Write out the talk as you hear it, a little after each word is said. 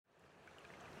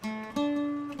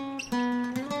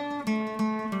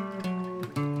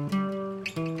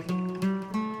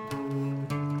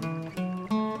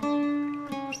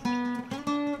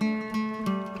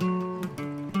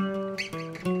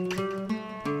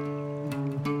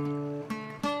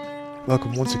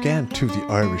Welcome once again to the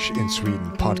Irish in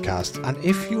Sweden podcast. And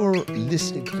if you're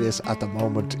listening to this at the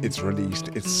moment it's released,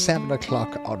 it's 7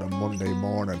 o'clock on a Monday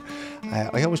morning.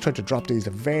 I always try to drop these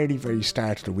at the very, very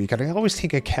start of the week. And I always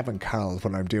think of Kevin Carroll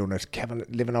when I'm doing it. Kevin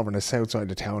living over in the south side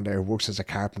of town there, works as a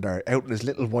carpenter, out in his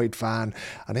little white van.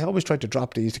 And I always try to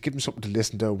drop these to give him something to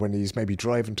listen to when he's maybe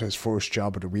driving to his first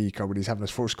job of the week, or when he's having his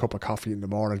first cup of coffee in the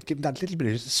morning. Give him that little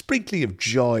bit of sprinkling of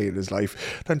joy in his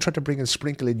life. Then try to bring a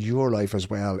sprinkle in your life as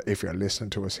well if you're listening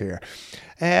to us here.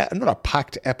 Another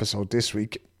packed episode this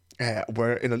week.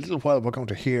 Where in a little while we're going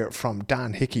to hear from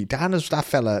Dan Hickey. Dan is that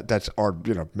fella that, or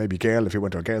maybe girl if you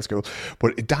went to a girls' school,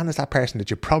 but Dan is that person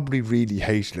that you probably really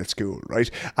hated at school,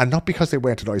 right? And not because they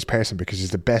weren't a nice person, because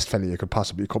he's the best fella you could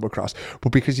possibly come across,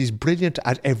 but because he's brilliant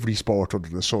at every sport under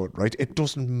the sun, right? It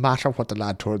doesn't matter what the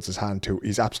lad turns his hand to,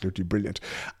 he's absolutely brilliant.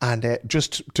 And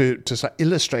just to sort of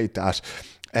illustrate that,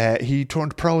 he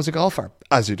turned pro as a golfer,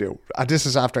 as you do. And this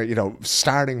is after,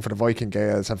 starting for the Viking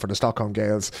Gales and for the Stockholm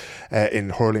Gales in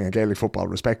hurling and Gaelic football,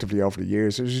 respectively, over the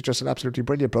years. It was just an absolutely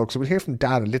brilliant bloke. So we'll hear from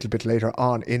Dan a little bit later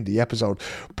on in the episode.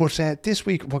 But this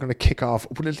week, we're going to kick off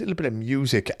with a little bit of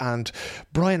music. And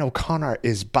Brian O'Connor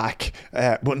is back.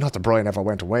 Well, not that Brian ever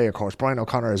went away, of course. Brian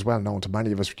O'Connor is well known to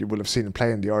many of us. You will have seen him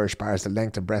playing the Irish bars the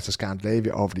length and breadth of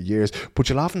Scandinavia over the years. But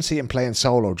you'll often see him playing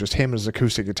solo, just him and his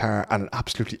acoustic guitar, and an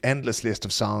absolutely endless list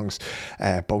of songs,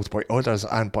 both by others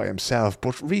and by himself.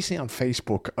 But recently on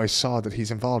Facebook I saw that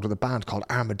he's involved with a band called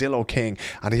Armadillo King,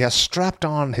 and he has strapped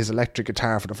on his electric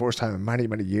guitar for the first time in many,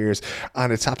 many years,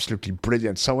 and it's absolutely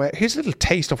brilliant. So here's a little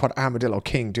taste of what Armadillo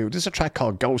King do. This is a track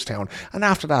called Ghost Town, and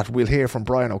after that we'll hear from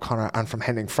Brian O'Connor and from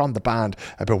Henning from the band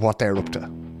about what they're up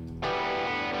to.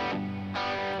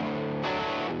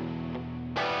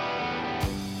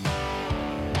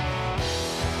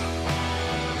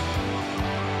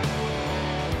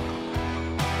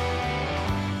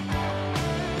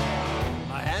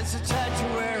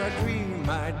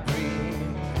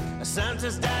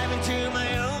 Santa's diving into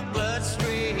my own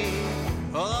bloodstream.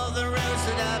 All of the roads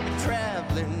that I've been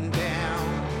traveling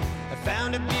down, I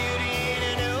found a beauty in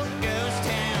an old ghost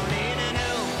town, in an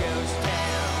old ghost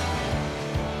town,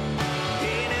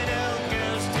 in an old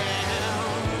ghost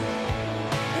town,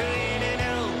 in an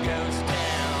old ghost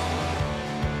town,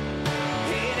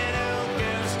 in an old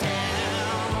ghost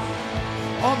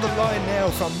town. On the line now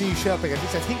from Me Shopping, at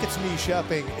least I think it's Me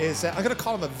Shopping, is I'm going to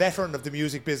call him a veteran of the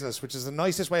music business, which is the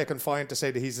nicest way I can find to say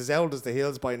that he's as old as the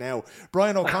hills by now.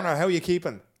 Brian O'Connor, how are you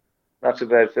keeping? Not too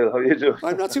bad, Phil. How are you doing?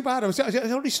 I'm not too bad.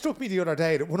 It only struck me the other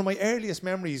day that one of my earliest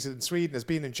memories in Sweden has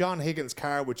been in John Higgins'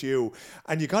 car with you,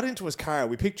 and you got into his car.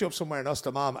 We picked you up somewhere in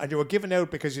Östermalm, and you were given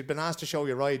out because you'd been asked to show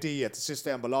your ID at the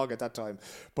System Bolag at that time.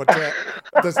 But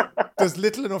there's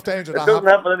little enough danger that doesn't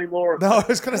happen anymore. No, I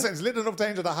was going to say there's little enough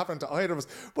danger that happened to either of us.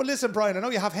 But listen, Brian, I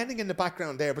know you have Henning in the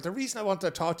background there, but the reason I wanted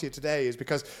to talk to you today is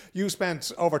because you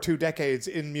spent over 2 decades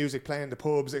in music, playing the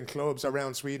pubs and clubs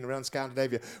around Sweden, around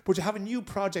Scandinavia. But you have a new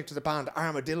project of the band,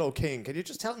 Armadillo King. Can you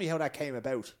just tell me how that came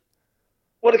about?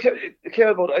 Well, it came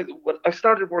about. I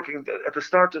started working at the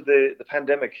start of the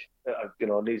pandemic.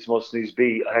 Needs must needs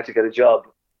be. I had to get a job,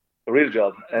 a real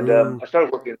job, and I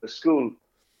started working at the school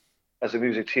as a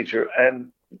music teacher.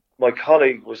 And my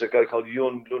colleague was a guy called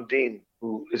Jon Lundin,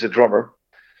 who is a drummer,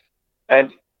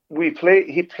 and he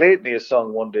played me a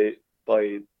song one day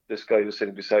by this guy who's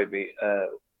sitting beside me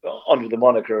under the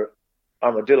moniker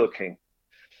Armadillo King.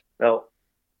 Now,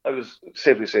 I was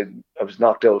safely saying I was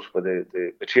knocked out by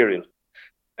the material,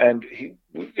 and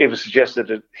it was suggested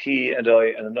that he and I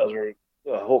and another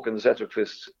Håkan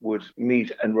Zetterqvist would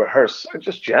meet and rehearse and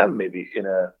just jam maybe in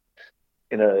a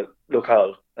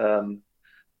locale. And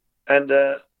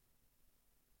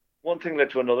one thing led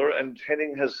to another, and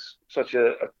Henning has such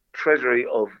a treasury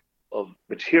of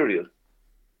material.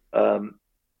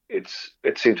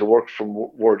 It seemed to work from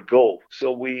word go.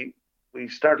 So we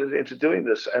started into doing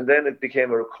this, and then it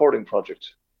became a recording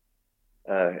project.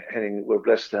 Henning, we're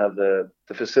blessed to have the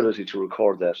facility to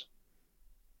record that.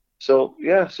 So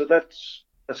that's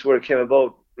where it came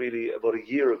about, really about a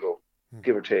year ago,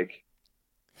 give or take.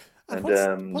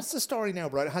 And what's the story now,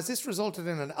 Brian? Has this resulted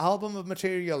in an album of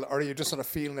material, or are you just sort of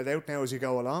feeling it out now as you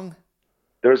go along?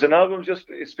 There's an album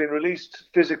it's been released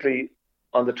physically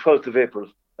on the 12th of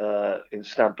April. In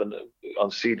Stampen on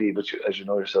CD, but as you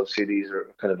know yourself, CDs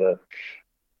are kind of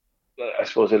I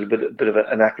suppose a bit of an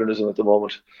anachronism at the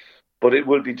moment. But it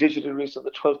will be digitally released on the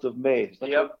 12th of May.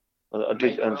 Yep.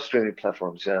 On streaming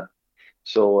platforms, yeah.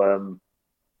 So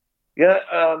we're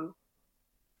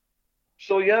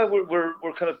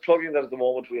kind of plugging that at the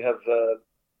moment. We have a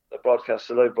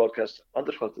live broadcast on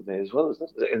the 12th of May as well,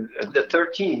 isn't it? The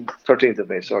 13th. 13th of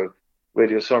May, sorry.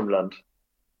 Radio Sörmland.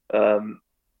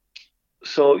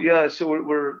 so yeah, so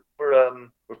we're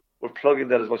plugging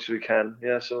that as much as we can.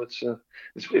 Yeah, so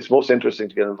it's most interesting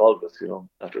to get involved with,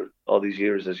 after all these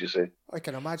years, as you say. I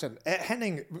can imagine.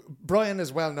 Henning, Brian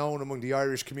is well known among the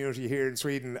Irish community here in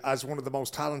Sweden as one of the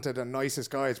most talented and nicest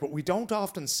guys, but we don't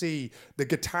often see the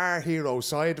guitar hero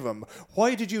side of him.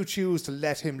 Why did you choose to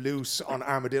let him loose on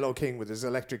Armadillo King with his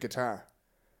electric guitar?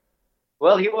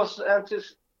 Well, he was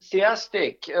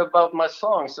enthusiastic about my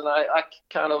songs, and I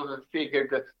kind of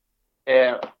figured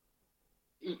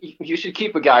you should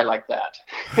keep a guy like that.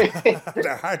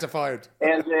 They're hard to find.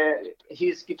 And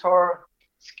his guitar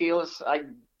skills, I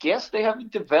guess they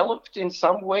have developed in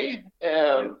some way.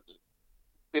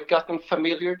 We've gotten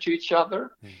familiar to each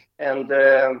other, and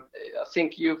I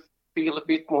think you feel a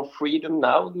bit more freedom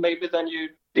now maybe than you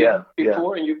did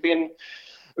before, and you've been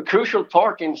a crucial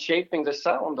part in shaping the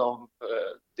sound of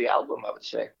the album, I would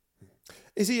say.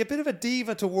 Is he a bit of a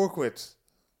diva to work with?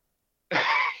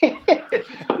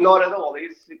 Not at all.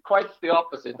 He's quite the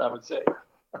opposite, I would say.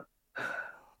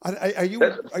 Are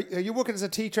you working as a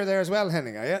teacher there as well,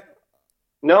 Henning? Are you?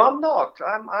 No, I'm not.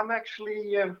 I'm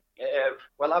actually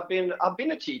well. I've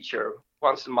been a teacher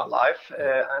once in my life,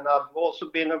 and I've also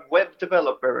been a web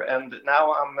developer, and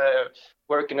now I'm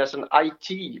working as an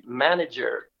IT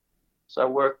manager. So I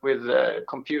work with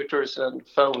computers and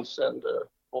phones and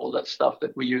all that stuff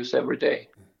that we use every day.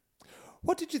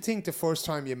 What did you think the first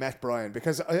time you met Brian?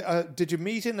 Because did you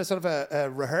meet in a sort of a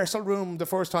rehearsal room the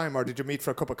first time, or did you meet for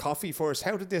a cup of coffee first?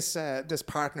 How did this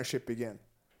partnership begin?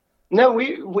 No,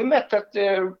 we met at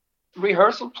the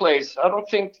rehearsal place. I don't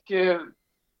think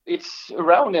it's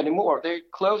around anymore. They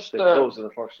closed. They closed it,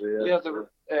 unfortunately.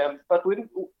 Yeah. But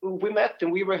we met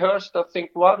and we rehearsed. I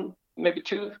think one, maybe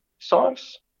two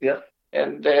songs. Yeah.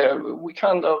 And we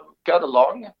kind of got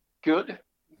along good.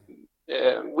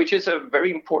 Which is a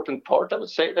very important part, I would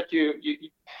say, that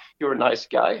you're a nice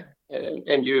guy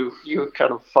and you're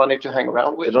kind of funny to hang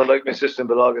around with. I don't like my sister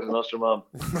Belaget and Nostra Mom.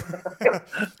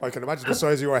 I can imagine the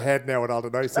size of your head now and all the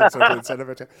nice things inside of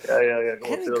it. Yeah.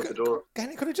 Go out the door.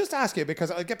 Kenny, could I just ask you, because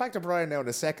I'll get back to Brian now in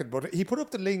a second, but he put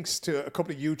up the links to a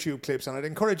couple of YouTube clips, and I'd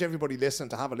encourage everybody listening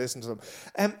to have a listen to them.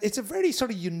 It's a very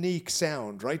sort of unique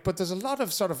sound, right? But there's a lot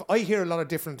of I hear a lot of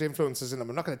different influences in them.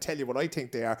 I'm not going to tell you what I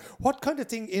think they are. What kind of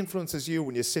thing influences you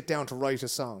when you sit down to write a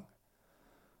song?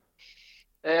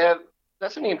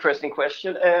 That's an interesting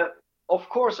question. Of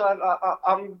course,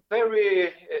 I'm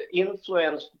very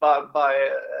influenced by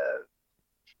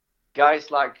guys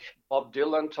like Bob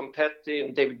Dylan, Tom Petty,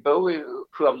 and David Bowie,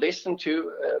 who I've listened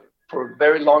to for a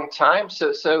very long time.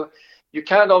 So you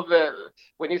kind of,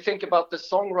 when you think about the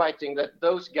songwriting that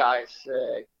those guys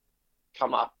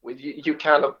come up with, you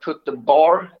kind of put the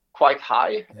bar quite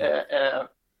high.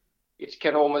 It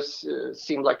can almost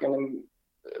seem like a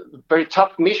very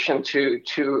tough mission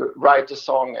to write a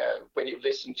song when you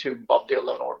listen to Bob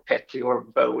Dylan or Petty or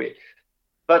Bowie.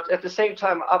 But at the same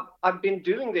time, I've been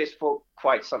doing this for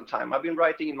quite some time. I've been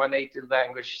writing in my native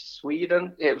language,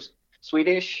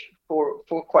 Swedish, for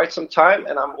quite some time,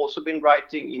 and I've also been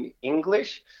writing in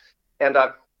English. And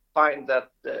I find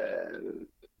that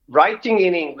writing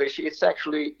in English is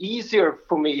actually easier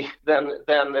for me than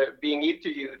being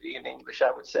interviewed in English, I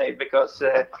would say, because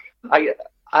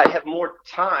I have more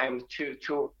time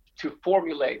to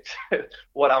formulate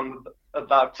what I'm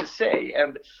about to say,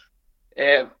 and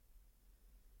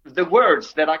the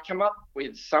words that I come up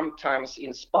with sometimes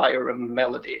inspire a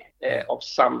melody of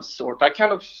some sort. I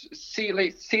kind of see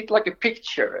it like a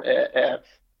picture,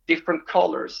 different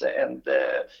colors, and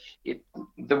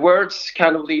the words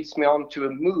kind of leads me on to a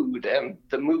mood, and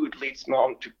the mood leads me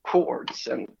on to chords,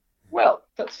 and well,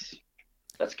 that's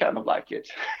kind of like it.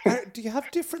 Do you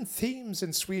have different themes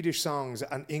in Swedish songs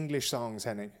and English songs,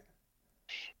 Henning?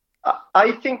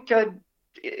 I think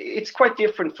it's quite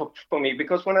different for me,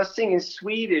 because when I sing in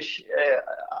Swedish,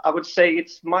 I would say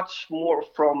it's much more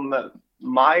from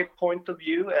my point of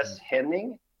view as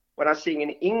Henning. When I sing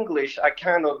in English, I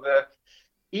kind of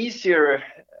easier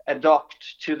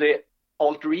adopt to the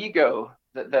alter ego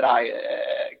that I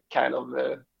kind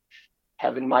of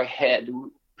have in my head,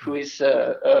 who is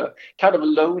kind of a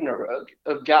loner,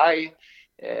 a guy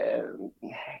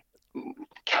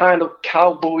kind of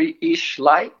cowboy-ish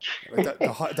like.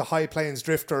 The High Plains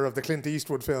Drifter of the Clint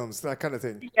Eastwood films, that kind of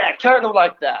thing. Yeah, kind of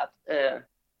like that.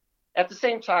 At the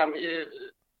same time,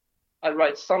 I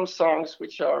write some songs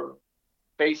which are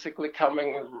basically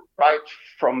coming right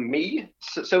from me.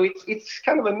 So it's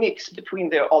kind of a mix between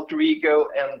the alter ego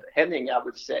and Henning, I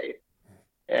would say.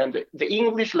 And the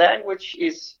English language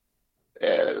is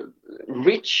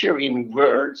richer in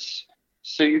words,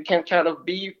 so you can kind of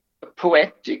be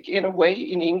poetic in a way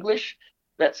in English.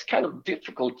 that's kind of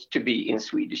difficult to be in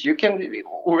Swedish. You can,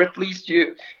 or at least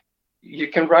you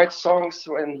can write songs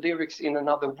and lyrics in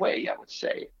another way, I would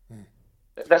say.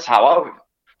 That's how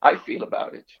I feel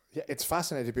about it. Yeah, it's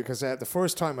fascinating because the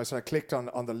first time I sort of clicked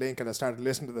on the link and I started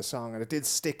listening to the song, and it did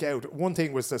stick out. One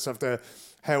thing was this of the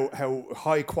how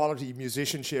high quality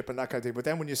musicianship and that kind of thing. But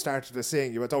then when you started to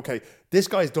sing, you went, okay, this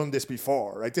guy's done this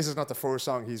before, right? This is not the first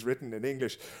song he's written in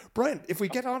English. Brian, if we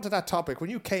get onto that topic,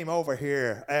 when you came over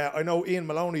here, I know Ian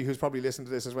Maloney, who's probably listened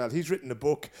to this as well, he's written a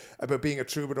book about being a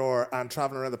troubadour and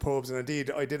travelling around the pubs. And indeed,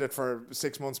 I did it for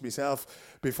 6 months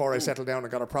myself before I settled down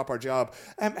and got a proper job.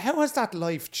 How has that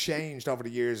life changed over the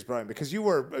years, Brian? Because you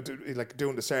were like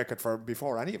doing the circuit for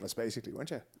before any of us, basically, weren't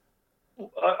you?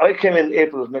 I came in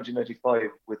April of 1995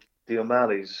 with the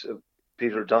O'Malleys.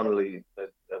 Peter Donnelly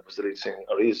was the lead singer,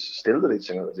 or he is still the lead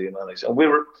singer of the O'Malleys. And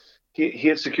he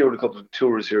had secured a couple of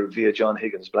tours here via John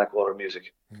Higgins, Blackwater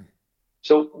Music.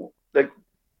 So like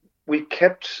we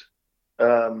kept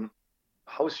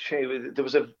house change. There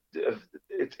was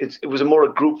it was a more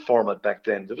a group format back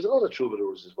then. There was a lot of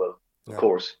troubadours as well, of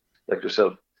course, like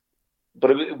yourself.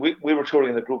 But we were touring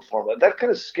in a group format. That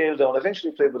kind of scaled down. I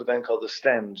eventually played with a band called The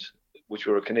Stand, which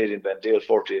were a Canadian band, Dale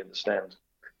Forte and The Stand.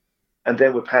 And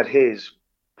then with Pat Hayes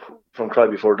from Cry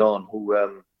Before Dawn, who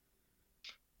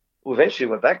eventually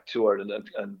went back to Ireland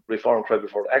and reformed Cry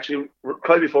Before Dawn. Actually,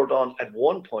 Cry Before Dawn at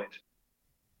one point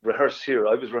rehearsed here.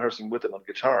 I was rehearsing with them on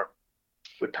guitar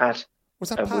with Pat. Was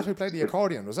that Pat who played the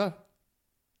accordion, was that?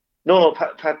 No,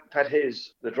 Pat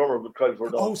Hayes, the drummer with Cry Before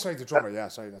Dawn. Oh, sorry, the drummer. Yeah,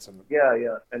 sorry, that's him.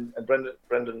 Yeah, and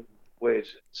Brendan Wade.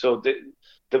 So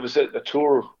there was a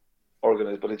tour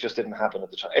organised, but it just didn't happen at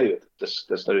the time. Anyway, that's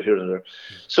neither here nor there.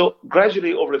 So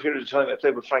gradually, over a period of time, I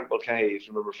played with Frank Mulcahy. If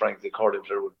you remember Frank, the accordion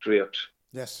player with Driot.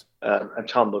 Yes. And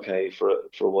Tom Mulcahy for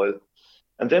a while,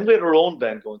 and then we had our own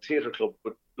band going, Theatre Club,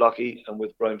 with Lockie and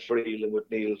with Brian Friel and with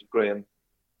Neil Graham.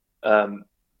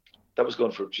 That was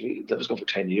going for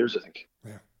 10 years, I think.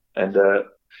 Yeah. And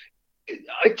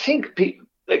I think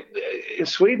like in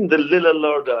Sweden, the Lilla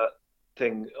Lördag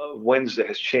thing Wednesday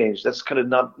has changed. That's kind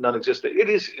of non-existent. It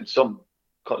is in some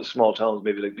kind of small towns,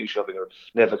 maybe like Nyköping or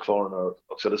Näverkvarn or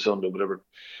Oxelösund or whatever.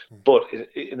 But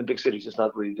in the big cities, it's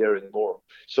not really there anymore.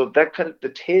 So that kind of the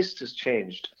taste has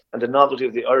changed, and the novelty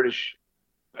of the Irish.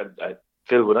 And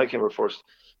Phil, when I came here first,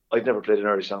 I'd never played an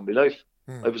Irish song in my life.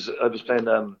 I was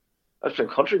playing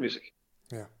country music.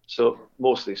 Yeah. So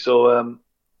mostly. So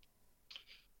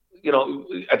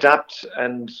adapt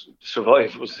and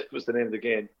survive was the name of the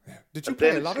game. Yeah. Did you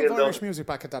play a lot of Irish music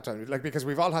back at that time? Like, because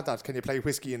we've all had that. Can you play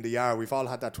Whiskey in the Yard? We've all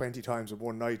had that 20 times in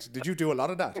one night. Did you do a lot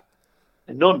of that?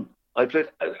 None. I played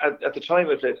at the time.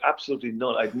 I played absolutely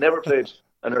none. I'd never played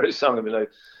an Irish song in my life.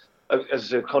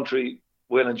 As a country,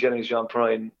 Waylon Jennings, John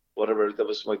Prine, whatever, that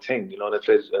was my thing. And I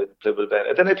played with a band,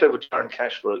 and then I played with Darren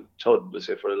Cash for a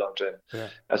long time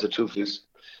as a two-piece.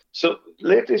 So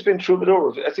lately it's been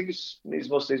troubadour. I think it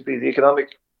must be the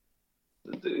economic,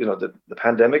 the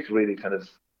pandemic really kind of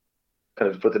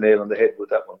put the nail on the head with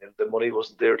that one. And the money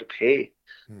wasn't there to pay.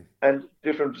 And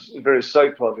various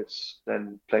side projects,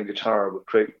 then playing guitar with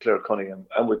Claire Cunningham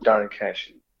and with Darren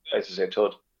Cash, as I say,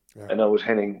 Todd, and now with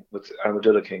Henning, with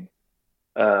Armadillo King.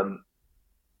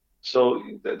 So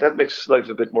that makes life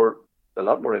a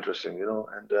lot more interesting,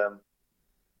 and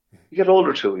you get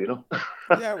older too,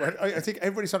 Yeah, well, I think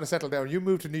everybody sort of settled down. You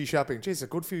moved to Nyköping. Jeez, a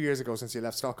good few years ago since you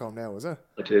left Stockholm now, was it?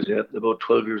 I did, yeah. About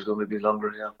 12 years ago, maybe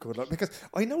longer, yeah. Good luck. Because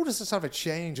I noticed a sort of a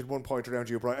change at one point around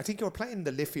you, Brian. I think you were playing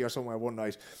the Liffey or somewhere one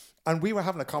night, and we were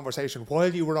having a conversation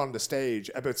while you were on the stage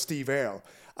about Steve Earle.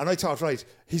 And I thought, right,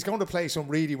 he's going to play some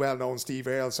really well-known Steve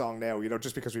Earle song now,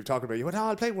 just because we've talked about it. You went,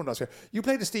 I'll play one of those. You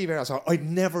played a Steve Earle song I'd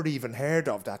never even heard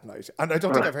of that night. And I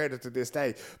don't think I've heard it to this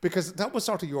day. Because that was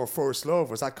sort of your first love,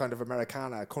 was that kind of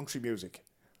Americana, country music.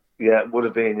 Yeah, it would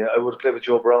have been. Yeah, I would have played with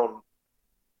Joe Brown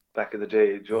back in the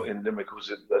day. Joe in Limerick, who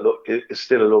is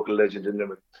still a local legend in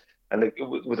Limerick. And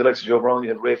with the likes of Joe Brown, you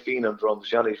had Ray Feehan on drums,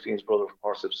 Johnny Feehan's brother from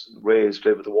Parsnips. Ray's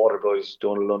played with the Waterboys,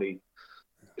 Donald Lunny.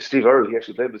 Steve Earle, he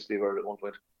actually played with Steve Earle at one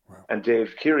point. Wow. And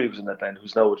Dave Keary was in that band,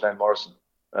 who's now with Van Morrison.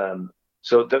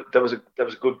 So that was a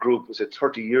good group. It was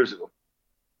 30 years ago.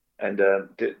 And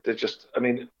they're just,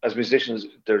 as musicians,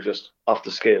 they're just off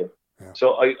the scale. Yeah.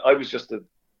 So I was just the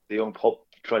young pup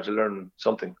trying to learn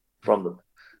something from them.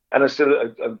 And I'm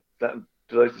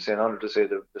delighted to say and honoured to say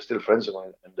they're still friends of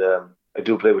mine. And I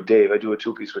do play with Dave. I do a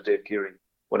two-piece with Dave Keary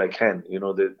when I can.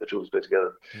 The two of us play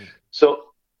together. So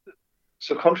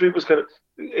country was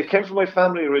it came from my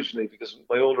family originally, because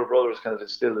my older brothers kind of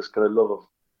instilled this kind of love of,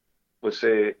 we'll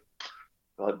say,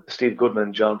 Steve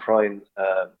Goodman, John Prine,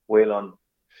 Waylon,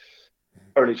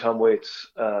 early Tom Waits.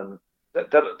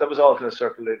 That was all kind of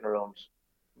circulating around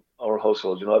our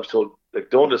household. I was told, like,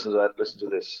 don't listen to that, listen to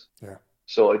this. Yeah.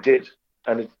 So I did,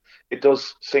 and it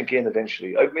does sink in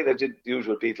eventually. I mean, I did the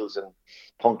usual Beatles and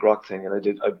punk rock thing, and I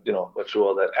went through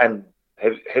all that, and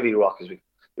heavy rock as we.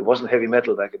 It wasn't heavy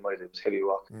metal back in my day; it was heavy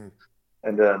rock.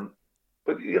 And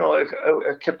but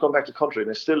I kept going back to country, and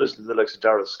I still listen to the likes of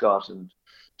Darrell Scott and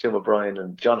Tim O'Brien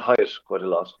and John Hyatt quite a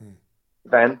lot.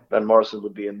 Van Morrison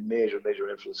would be a major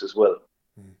influence as well.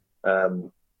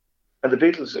 And the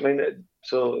Beatles. I mean,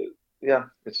 so yeah,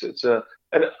 it's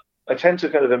and I tend to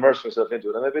kind of immerse myself into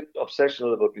it. I'm a bit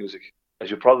obsessional about music. As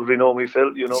you probably know me,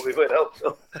 Phil, you know me by now.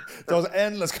 So. Those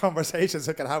endless conversations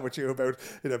I can have with you about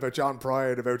John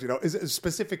Prine, about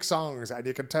specific songs, and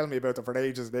you can tell me about them for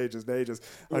ages and ages and ages.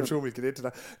 I'm sure we'll get into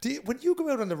that. When you go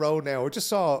out on the road now, I just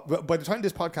saw, by the time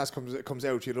this podcast comes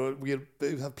out, we'll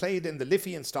have played in the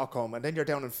Liffey in Stockholm, and then you're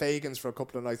down in Fagans for a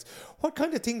couple of nights. What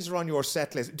kind of things are on your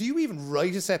set list? Do you even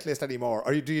write a set list anymore,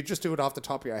 or do you just do it off the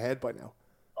top of your head by now?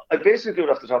 I basically do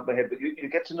it off the top of my head, but you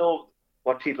get to know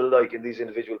what people like in these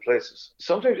individual places.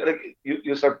 Sometimes, like,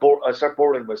 I start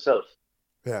boring myself.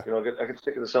 Yeah. I get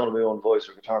sick of the sound of my own voice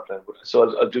or guitar playing,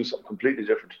 so I'll do something completely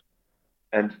different.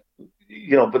 And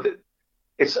but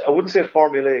it's, I wouldn't say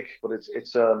formulaic, but it's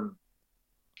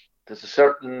there's a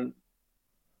certain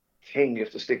thing you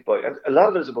have to stick by, and a lot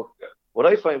of it is about what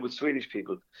I find with Swedish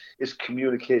people is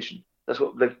communication. That's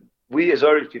what, like, we as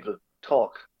Irish people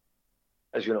talk,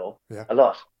 as you know, a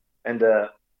lot, and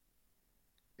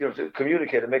to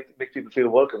communicate and make people feel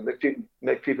welcome,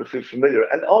 make people feel familiar,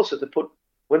 and also to put,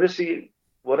 when they see,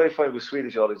 what I find with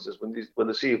Swedish audiences, when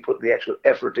they see you put the actual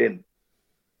effort in,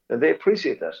 then they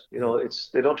appreciate that.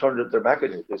 They don't turn their back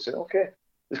on you. They say, okay,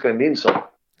 this guy means something.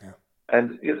 Yeah.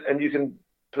 And you can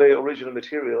play original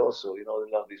material also. In a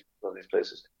lot of these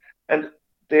places, and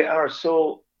they are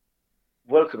so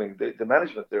welcoming. The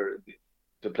management there,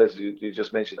 the places you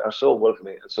just mentioned, are so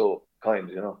welcoming and so kind.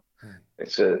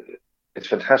 It's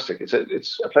fantastic.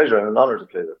 It's a pleasure and an honour to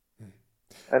play there.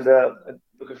 And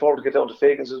looking forward to get down to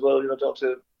Fagans as well.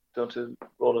 Down to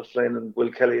Roland Flynn and Will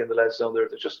Kelly and the lads down there.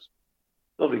 They're just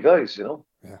lovely guys.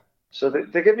 Yeah. So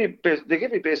they give me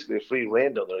basically a free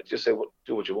rein down there. They just say,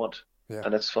 do what you want,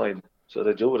 and that's fine. So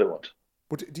they do what I want.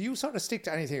 But do you sort of stick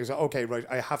to anything? You say, okay, right,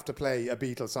 I have to play a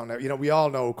Beatles song now. We all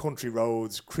know Country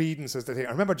Roads, Creedence is the thing.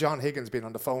 I remember John Higgins being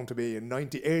on the phone to me in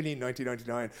early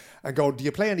 1999 and going, do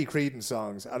you play any Creedence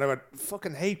songs? And I went,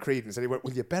 fucking hate Creedence. And he went,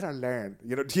 well, you better learn.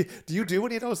 Do you do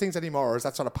any of those things anymore, or is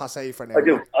that sort of passé for now? I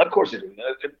do. Of course I do.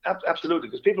 Absolutely,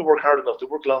 because people work hard enough. They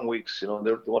work long weeks, and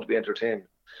they want to be entertained.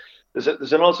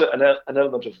 There's also an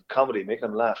element of comedy, make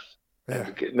them laugh,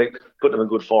 and put them in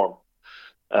good form.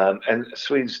 And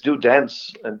Swedes do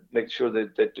dance and make sure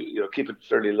that they do, keep it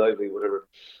fairly lively, whatever.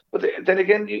 But then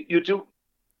again, you do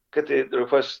get the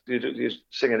request, you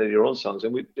sing it in your own songs,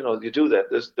 and you do that.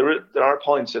 There are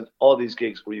points in all these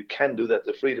gigs where you can do that.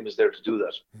 The freedom is there to do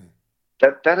that.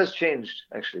 That has changed,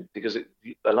 actually, because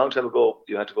a long time ago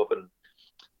you had to go up and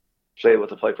play what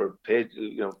the Piper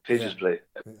pages play.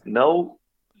 Yeah. Now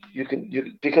you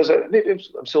can because maybe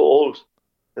I'm so old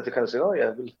that they kind of say, oh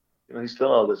yeah, well, he's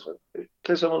done all this one.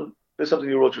 Play something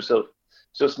you wrote yourself.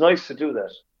 So it's nice to do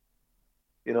that,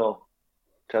 to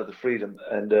have the freedom.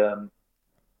 And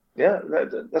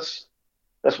that's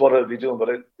what I'll be doing.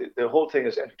 But the whole thing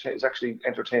is actually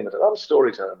entertainment. A lot of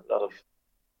storytelling,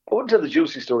 I wouldn't tell the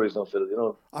juicy stories now,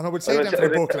 Phil, And I would say that for a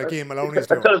book like Ian Maloney's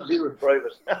doing. I tell them in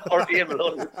private. Or Ian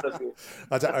Maloney.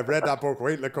 I've read that book,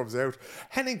 wait till it comes out.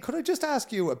 Henning, could I just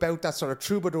ask you about that sort of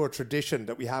troubadour tradition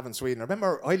that we have in Sweden? I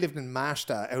remember I lived in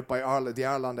Märsta out by the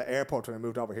Arlanda airport when I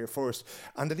moved over here first,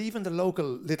 and that even the local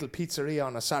little pizzeria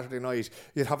on a Saturday night,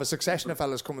 you'd have a succession of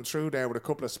fellas coming through there with a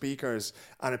couple of speakers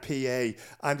and a PA,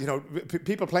 and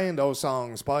people playing those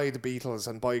songs by the Beatles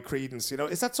and by Creedence.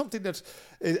 Is that something that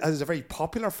is a very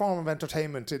popular form of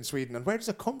entertainment in Sweden, and where does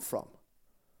it come from?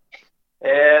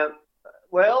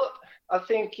 Well, I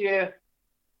think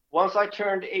once I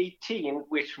turned 18,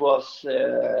 which was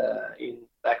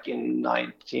back in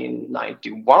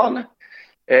 1991.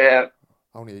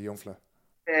 Only a young fella.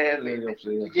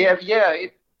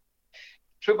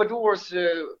 Troubadours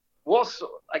was,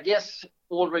 I guess,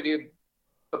 already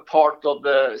a part of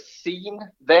the scene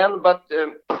then, but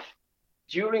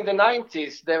during the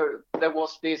 90s, there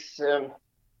was this.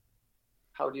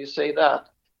 How do you say that?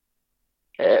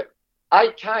 I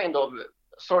kind of,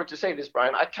 sorry to say this,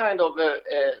 Brian, I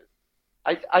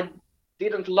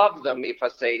didn't love them, if I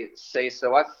say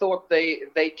so. I thought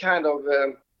they kind of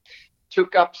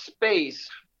took up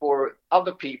space for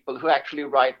other people who actually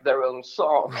write their own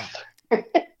songs.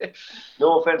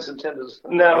 No offense intended.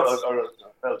 No.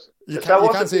 You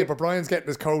can't see it, but Brian's getting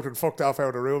his coat and fucked off out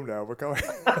of the room now. We're going.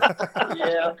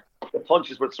 Yeah.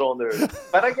 punches were thrown there.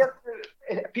 But I guess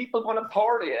people want to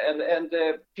party and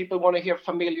people want to hear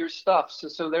familiar stuff.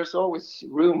 So there's always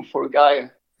room for a guy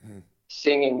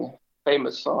singing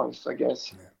famous songs, I guess.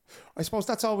 Yeah. I suppose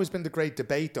that's always been the great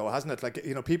debate, though, hasn't it? Like,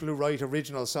 you know, people who write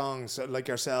original songs like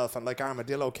yourself and like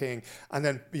Armadillo King, and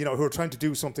then, you know, who are trying to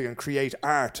do something and create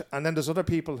art. And then there's other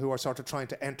people who are sort of trying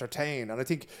to entertain. And I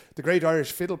think the great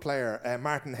Irish fiddle player,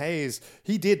 Martin Hayes,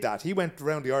 he did that. He went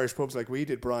around the Irish pubs like we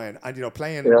did, Brian, and, you know,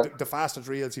 playing the fastest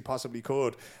reels he possibly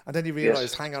could. And then he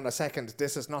realised, hang on a second,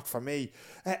 this is not for me.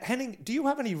 Henning, do you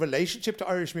have any relationship to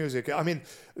Irish music? I mean,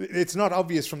 it's not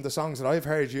obvious from the songs that I've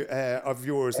heard of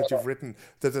yours that you've written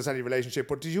that there's any relationship,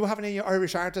 but did you have any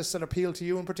Irish artists that appeal to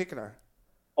you in particular?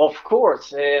 Of course,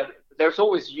 there's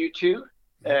always U2,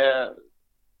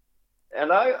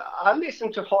 and I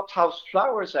listened to Hot House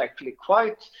Flowers actually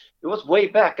it was way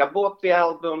back. I bought the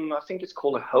album, I think it's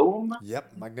called Home.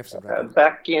 Yep, magnificent.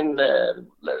 Back in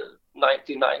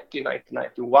 1990,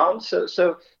 1991.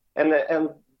 So and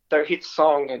their hit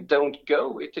song Don't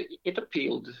Go, it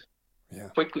appealed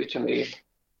quickly to me.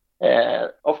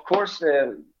 Of course,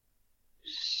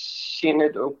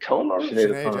 Sinead O'Connor.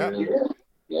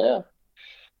 Yeah.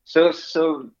 So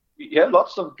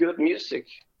lots of good music.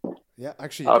 Yeah,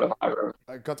 actually, out of Ireland.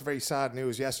 I got the very sad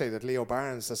news yesterday that Leo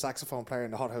Barnes, the saxophone player in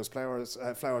the Hot House Flowers,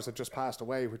 had just passed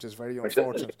away, which is very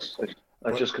unfortunate.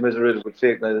 I just commiserated with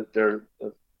Fake there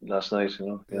last night, you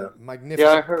know. Yeah. Magnificent.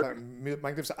 Yeah, I heard.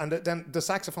 Magnificent. And then the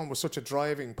saxophone was such a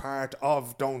driving part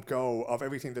of Don't Go, of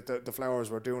everything that the Flowers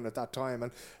were doing at that time,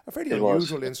 and a very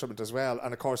unusual instrument as well.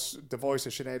 And of course, the voice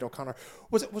of Sinead O'Connor.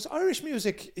 Was Irish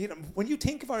music, you know, when you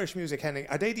think of Irish music, Henning,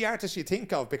 are they the artists you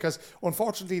think of? Because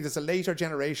unfortunately, there's a later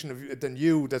generation than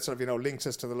you that sort of, you know, links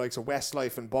us to the likes of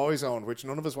Westlife and Boyzone, which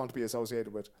none of us want to be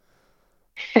associated with.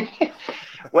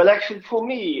 Well, actually, for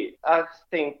me, I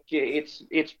think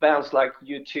it's bands like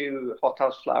U2, Hot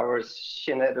House Flowers,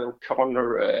 Sinead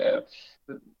O'Connor.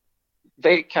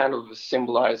 They kind of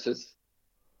symbolizes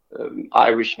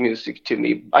Irish music to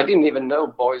me. I didn't even know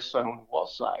Boyzone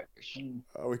was Irish.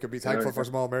 We could be thankful for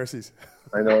small mercies.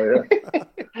 I know,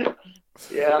 yeah.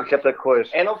 Yeah, I kept that quiet.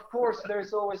 And of course,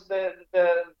 there's always the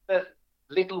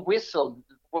little whistle.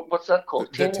 What's that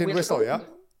called? The tin whistle, yeah.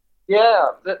 Yeah,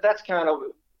 that's kind of,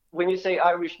 when you say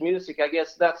Irish music, I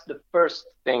guess that's the first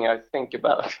thing I think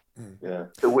about. Yeah,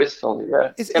 the whistle,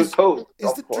 yeah. Is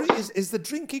the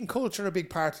drinking culture a big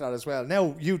part of that as well?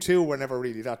 Now, you two were never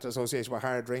really that associated with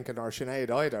hard drinking or Sinead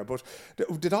either, but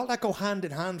did all that go hand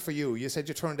in hand for you? You said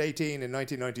you turned 18 in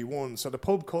 1991, so the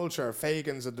pub culture,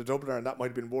 Fagans and the Dubliner, and that might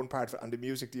have been one part of it, and the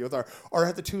music the other, or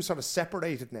are the two sort of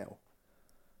separated now?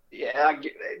 Yeah,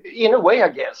 in a way, I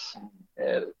guess.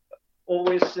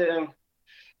 Always,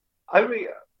 I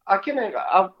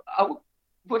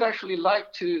would actually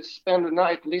like to spend the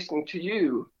night listening to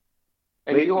you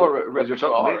and your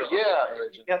repertoire.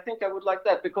 Yeah, I think I would like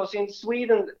that, because in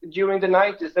Sweden during the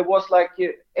 90s there was like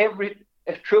every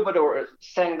troubadour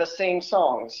sang the same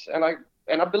songs, and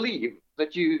I believe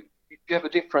that you have a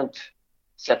different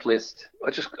set list.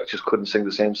 I just couldn't sing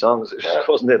the same songs. I just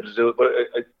wasn't able to do it.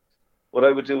 But what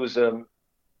I would do is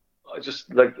I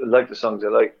just like the songs I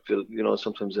like. You know,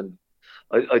 sometimes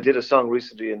I did a song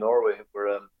recently in Norway where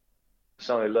a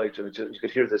song I liked, and you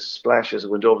could hear the splash as it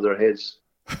went over their heads.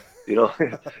 You know,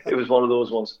 it was one of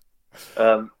those ones.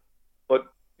 But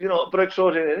I throw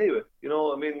it in anyway. You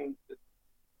know, I mean,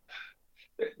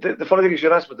 the funny thing is,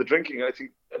 you asked about the drinking. I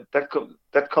think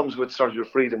that comes with sort of your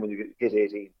freedom when you hit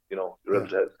 18. You know, you're able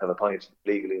to have a pint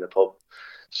legally in a pub.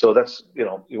 So that's, you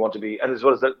know, you want to be, and as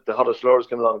well as that, the Hot House Flowers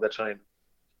came along at that time.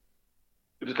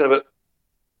 It was kind of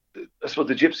I suppose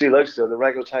the gypsy lifestyle, the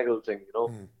raggle-taggle thing, you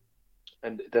know,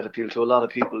 and that appealed to a lot of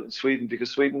people in Sweden,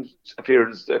 because Sweden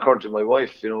appeared, according to my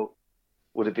wife, you know,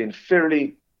 would have been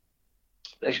fairly,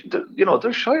 you know,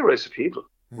 they're shy race of people,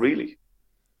 really.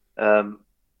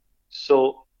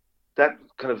 So that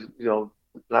kind of, you know,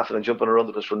 laughing and jumping around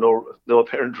at us for no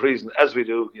apparent reason, as we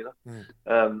do, you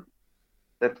know,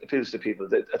 that appeals to people.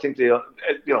 I think they, you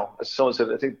know, as someone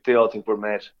said, I think they all think we're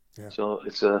mad. Yeah. So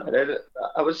it's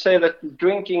I would say that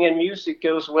drinking and music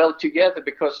goes well together,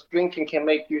 because drinking can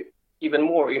make you even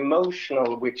more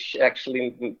emotional, which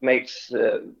actually makes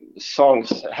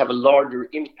songs have a larger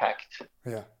impact.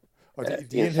 Yeah. Well,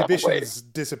 the inhibitions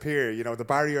disappear, you know, the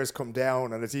barriers come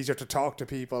down, and it's easier to talk to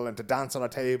people and to dance on a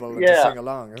table and to sing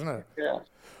along, isn't it? Yeah.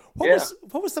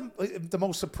 What was the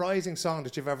most surprising song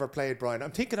that you've ever played, Brian?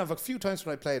 I'm thinking of a few times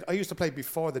when I used to play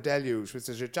Before the Deluge, which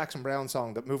is a Jackson Browne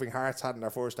song that Moving Hearts had in their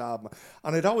first album,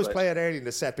 and I'd always play it early in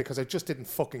the set because I just didn't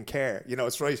fucking care. You know,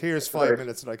 it's right, here's 5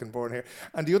 minutes that I can burn here.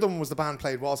 And the other one was the band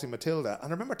played Waltzing Matilda, and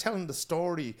I remember telling the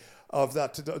story of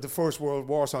that, the First World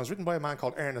War songs written by a man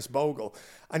called Ernest Bogle,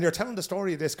 and you're telling the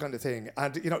story of this kind of thing,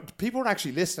 and you know, people were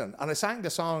actually listening, and I sang the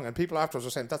song and people afterwards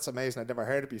were saying, that's amazing, I'd never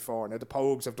heard it before. Now the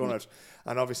Pogues have done it,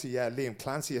 and obviously Liam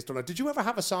Clancy has done it. Did you ever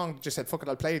have a song that just said, fuck it,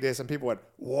 I'll play this, and people went,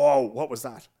 whoa, what was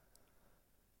that?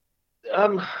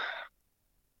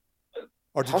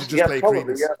 Or did you just play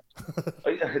probably, Creedence?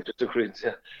 Yeah. Just the Creedence,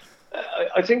 yeah.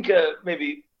 I think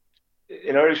maybe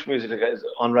in Irish music,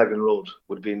 On Raglan Road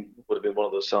would have been one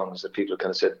of those songs that people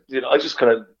kind of said, you know, I just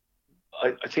kind of,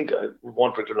 I think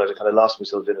one particular night I kind of lost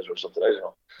myself in it or something, I don't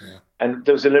know. Yeah. And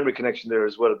there was a Limerick connection there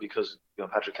as well, because you know,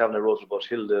 Patrick Kavanagh wrote about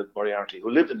Hilda Moriarty, who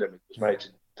lived in Limerick, was married to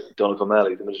Donald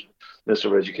O'Malley, the Minister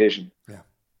of Education. Yeah.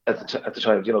 At the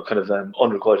time, you know, kind of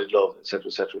unrequited love, etc.,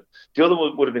 etc. The other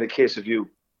one would have been A Case of You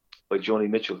by Joni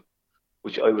Mitchell,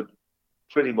 which I would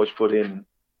pretty much put in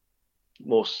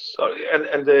most.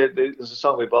 And there's a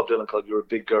song by Bob Dylan called You're a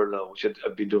Big Girl Now, which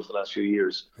I've been doing for the last few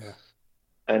years. Yeah.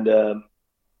 And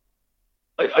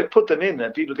I put them in,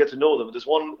 and people get to know them. There's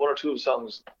one or two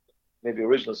songs, maybe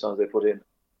original songs they put in,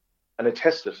 and I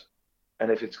test it. And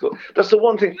if it's good, that's the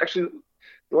one thing. Actually,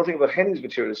 the one thing about Henning's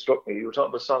material struck me. You were talking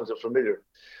about songs that are familiar.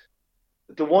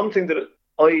 The one thing that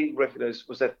I recognised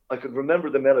was that I could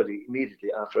remember the melody immediately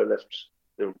after I left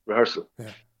the rehearsal,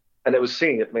 and I was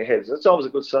singing it in my head. That's always a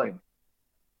good sign.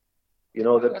 You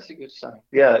know that's a good sign.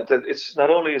 Yeah, that it's not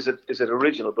only is it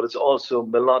original, but it's also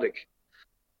melodic.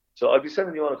 So I'll be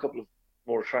sending you on a couple of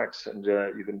more tracks, and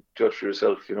you can judge for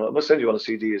yourself. You know, I must send you on a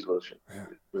CD as well.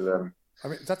 Yeah. I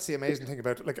mean, that's the amazing thing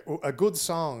about it. Like a good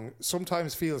song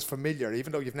sometimes feels familiar,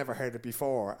 even though you've never heard it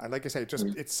before. And like I say,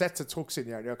 it sets its hooks in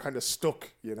you, and you're kind of stuck,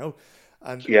 you know.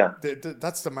 And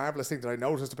that's the marvelous thing that I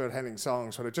noticed about Henning's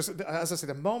songs. When as I said,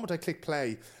 the moment I clicked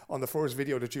play on the first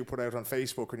video that you put out on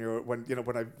Facebook,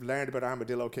 when I learned about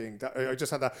Armadillo King, I just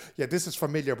had that. Yeah, this is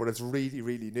familiar, but it's really,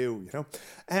 really new. You know.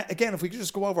 Again, if we could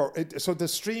just go over it, so the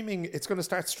streaming, it's going to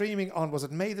start streaming on. Was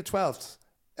it May the 12th?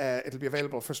 It'll be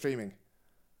available for streaming.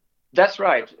 That's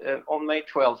right. On May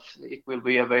 12th, it will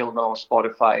be available on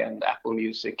Spotify and Apple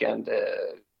Music and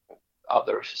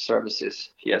other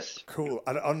services. Yes. Cool.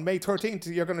 And on May 13th,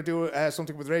 you're going to do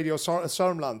something with Radio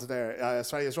Sörmland there,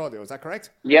 Sveriges Radio. Is that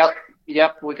correct? Yep.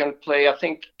 We can play. I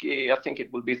think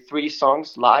it will be 3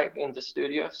 songs live in the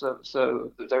studio.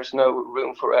 So there's no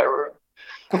room for error.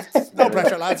 No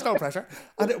pressure, lads. No pressure.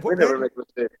 And we never make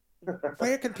mistakes.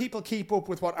 Where can people keep up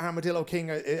with what Armadillo King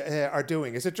are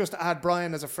doing? Is it just to add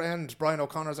Brian as a friend, Brian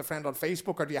O'Connor as a friend on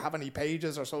Facebook, or do you have any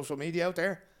pages or social media out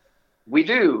there? We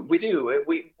do. We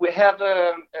have,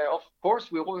 of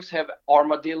course, we always have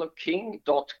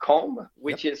armadilloking.com,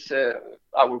 which is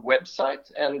our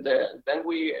website. And then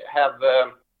we have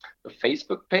a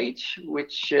Facebook page,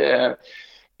 which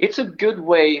it's a good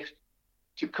way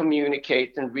to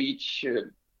communicate and reach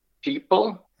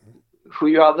people who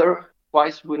you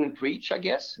otherwise wouldn't reach, I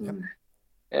guess. Yep.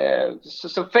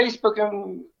 So Facebook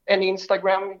and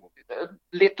Instagram, a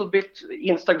little bit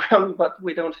Instagram, but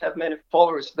we don't have many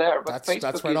followers there. But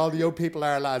that's where all the young people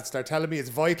are, lads. They're telling me it's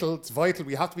vital. It's vital.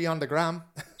 We have to be on the gram.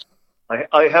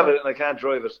 I have it and I can't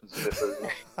drive it.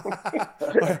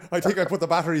 I think I put the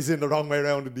batteries in the wrong way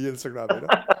around in the Instagram. You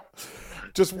know?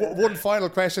 Just one final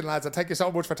question, lads, and thank you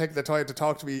so much for taking the time to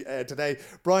talk to me today.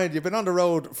 Brian, you've been on the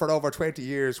road for over 20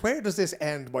 years. Where does this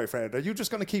end, my friend? Are you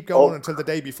just going to keep going until the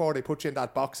day before they put you in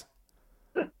that box?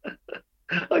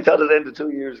 I thought it ended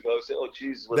 2 years ago. I said, oh,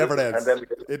 Jesus. Never ends.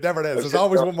 It never ends. There's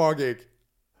always one more gig.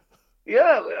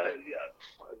 Yeah.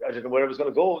 I didn't know where I was going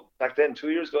to go back then.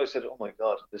 2 years ago, I said, oh, my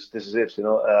God, this is it, you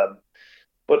know.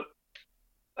 But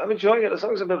I'm enjoying it. As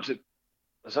long as I'm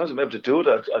able to do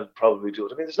it, I'll probably do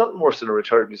it. I mean, there's nothing worse than a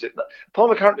retired musician.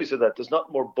 Paul McCartney said that. There's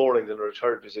nothing more boring than a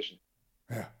retired musician.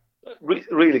 Yeah.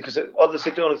 Really, because all they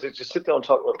sit down is they just sit down and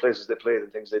talk about places they played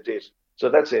and things they did. So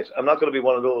that's it. I'm not going to be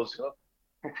one of those, you know.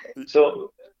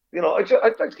 So, you know, I'd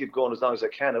like to keep going as long as I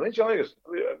can. I'm enjoying it.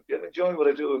 I'm enjoying what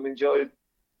I do. I'm enjoying,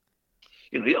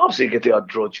 you know, you obviously get the odd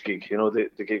drudge gig, you know, the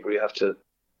gig where you have to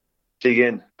dig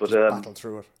in. But battle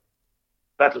through it,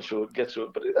 get through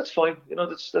it. But that's fine. You know,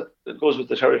 that goes with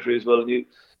the territory as well. And you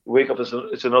wake up,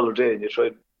 it's another day and you try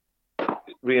to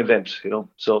reinvent, you know.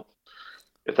 So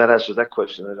if that answers that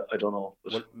question, I don't know.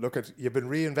 Well, look, you've been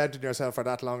reinventing yourself for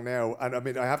that long now. And I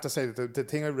mean, I have to say that the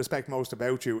thing I respect most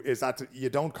about you is that you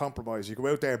don't compromise. You go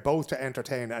out there both to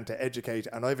entertain and to educate.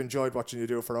 And I've enjoyed watching you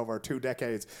do it for over 2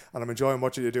 decades. And I'm enjoying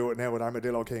watching you do it now with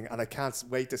Armadillo King. And I can't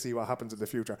wait to see what happens in the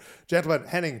future. Gentlemen,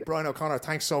 Henning, Brian O'Connor,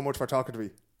 thanks so much for talking to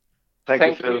me. Thank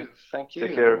you, Phil. Thank you.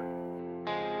 Take care.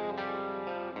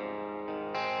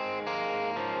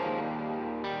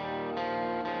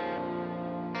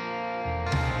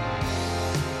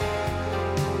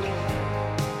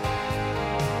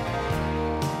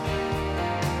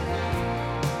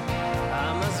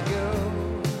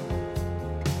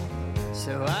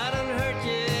 So I don't hurt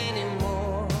you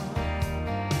anymore.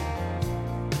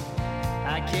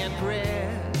 I can't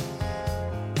rest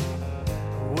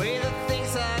away the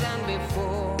things I've done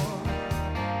before.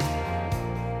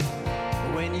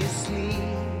 When you sleep,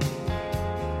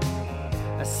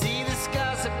 I see the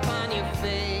scars upon your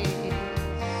face.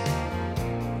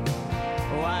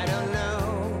 Oh, I don't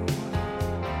know,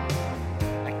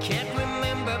 I can't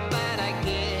remember, but I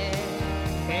guess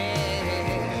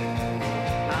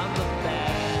I'm the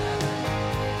bad.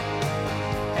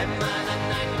 Am I the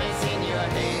nightmares in your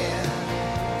head?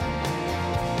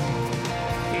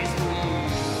 It's for you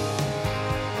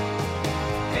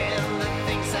and the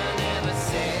things I never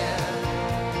said.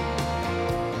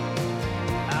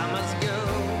 I must go.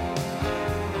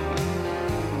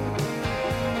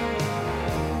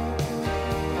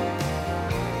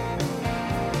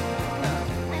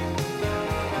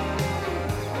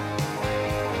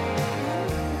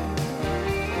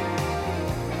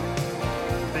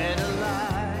 Better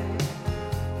life.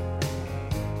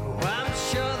 Oh, I'm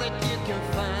sure that you can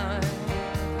find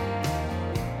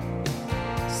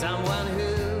someone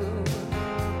who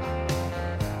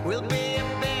will be a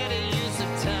better use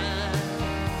of time.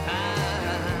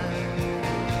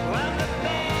 I'm the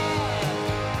bad,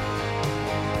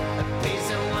 a piece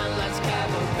of one last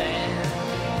cover band.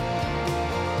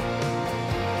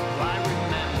 I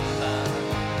remember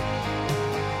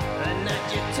the night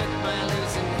you took my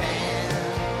losing hand.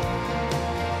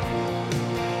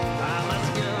 I must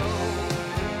go.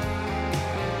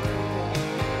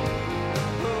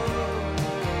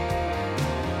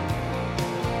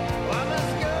 I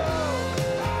must go.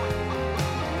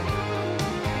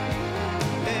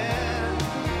 Yeah.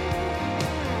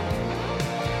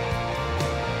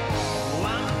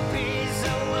 One piece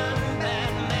of one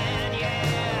bad man,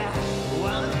 yeah.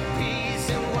 One piece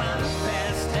of one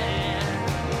fast hand.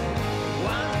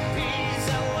 One piece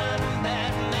of one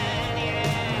bad man,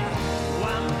 yeah.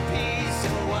 One piece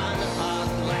of one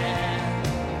hot land.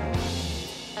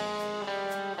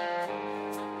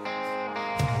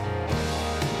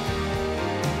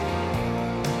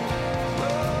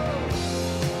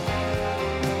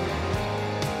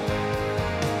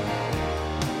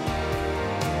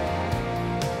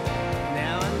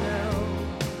 Now I know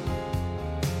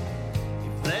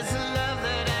if there's a love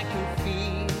that I can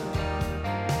feel,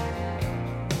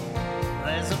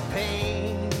 there's a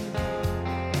pain.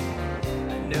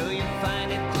 I know you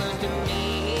find it close to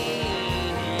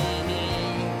me.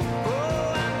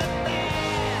 Oh, I'm the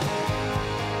bad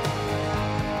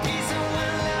piece of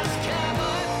one last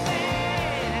cowboy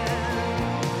band.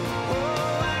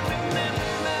 Oh, I remember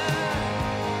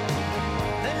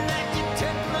the night you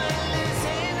took my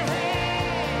losing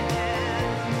hand.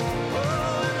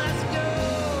 Oh, I must go.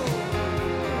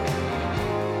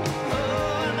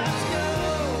 Oh, I must go.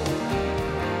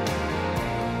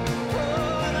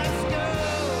 Oh, I must go. Oh, I must go. Oh,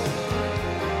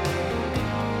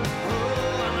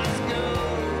 I must go.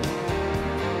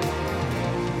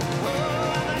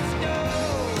 Oh, I must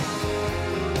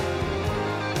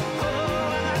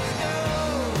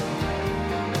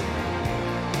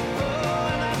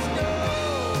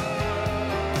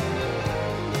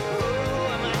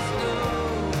go.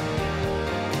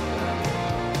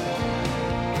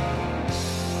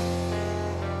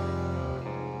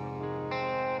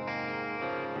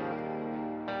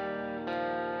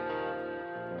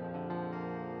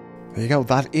 There you go.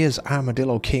 That is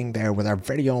Armadillo King there with our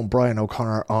very own Brian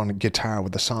O'Connor on guitar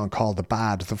with the song called The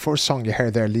Bad. The first song you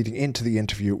heard there leading into the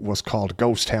interview was called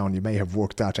Ghost Town. You may have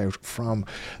worked that out from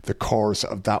the chorus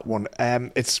of that one.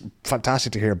 It's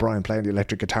fantastic to hear Brian playing the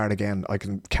electric guitar again. I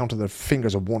can count on the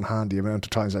fingers of one hand the amount of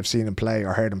times I've seen him play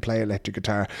or heard him play electric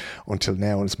guitar until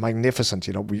now, and it's magnificent.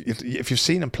 You know, if you've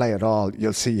seen him play at all,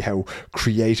 you'll see how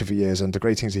creative he is and the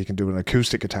great things he can do with an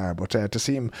acoustic guitar. But to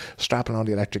see him strapping on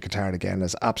the electric guitar again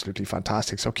is absolutely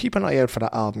fantastic. So keep an eye out for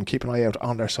that album. Keep an eye out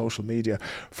on their social media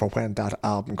for when that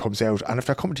album comes out. And if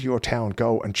they're coming to your town,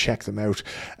 go and check them out.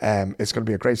 It's going to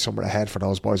be a great summer ahead for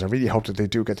those boys. I really hope that they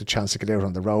do get the chance to get out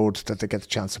on the road, that they get the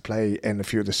chance to play in a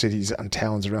few of the cities and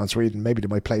towns around Sweden. Maybe they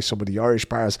might play some of the Irish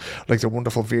bars, like the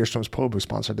wonderful Wirströms pub who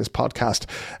sponsored this podcast,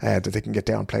 that they can get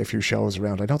down and play a few shows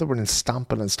around. I know they were in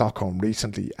Stampen in Stockholm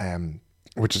recently,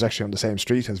 which is actually on the same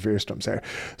street as Wirströms there.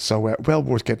 So well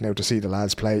worth getting out to see the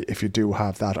lads play if you do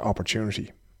have that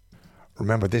opportunity.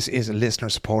 Remember, this is a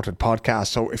listener-supported podcast,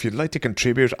 so if you'd like to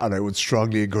contribute, and I would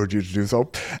strongly encourage you to do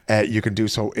so, you can do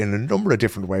so in a number of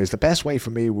different ways. The best way for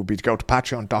me would be to go to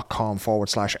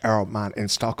patreon.com/Arrowman in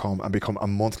Stockholm and become a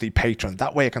monthly patron.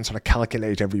 That way I can sort of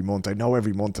calculate every month. I know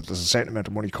every month that there's a certain amount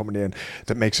of money coming in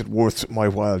that makes it worth my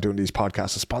while doing these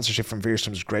podcasts. The sponsorship from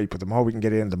Wirströms is great, but the more we can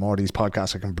get in, the more these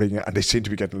podcasts I can bring in, and they seem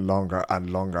to be getting longer and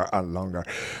longer and longer.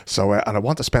 So, and I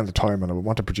want to spend the time, and I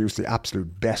want to produce the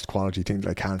absolute best quality thing that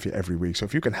I can for you every week. So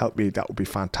if you can help me, that would be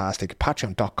fantastic.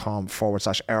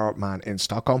 Patreon.com/Arrowman in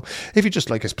Stockholm. If you just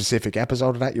like a specific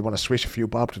episode of that, you want to switch a few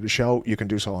bob to the show, you can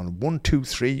do so on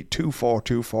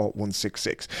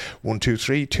 123-2424-166.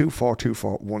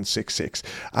 123-2424-166.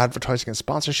 Advertising and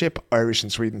sponsorship,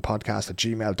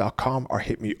 irishinswedenpodcast@gmail.com, or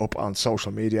hit me up on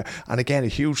social media. And again, a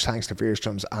huge thanks to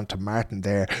Wirströms and to Martin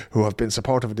there, who have been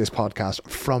supportive of this podcast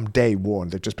from day one.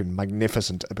 They've just been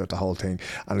magnificent about the whole thing,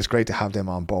 and it's great to have them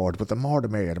on board. But the more the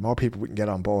merrier. The more people we can get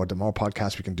on board, the more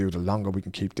podcasts we can do, the longer we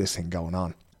can keep this thing going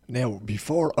on. Now,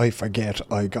 before I forget,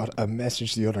 I got a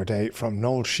message the other day from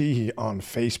Noel Sheehy on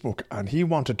Facebook, and he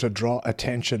wanted to draw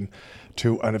attention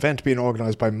to an event being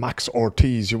organised by Max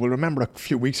Ortiz. You will remember a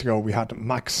few weeks ago we had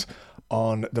Max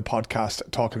on the podcast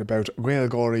talking about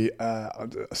Gaelgori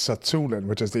Satsulen,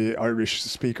 which is the Irish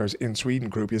Speakers in Sweden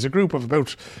group. He has a group of I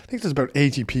think there's about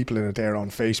 80 people in it there on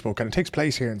Facebook, and it takes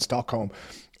place here in Stockholm.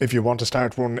 If you want to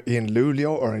start one in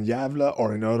Luleå or in Gävle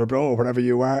or in Örebro or wherever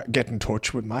you are, get in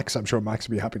touch with Max. I'm sure Max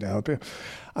will be happy to help you.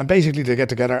 And basically they get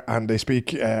together and they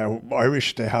speak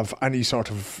Irish. They have any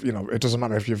sort of, it doesn't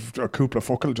matter if you've a couple of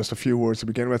fuckle, just a few words to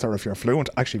begin with, or if you're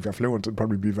fluent. Actually, if you're fluent, it'd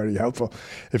probably be very helpful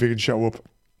if you can show up.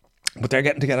 But they're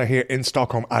getting together here in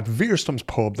Stockholm at Wirströms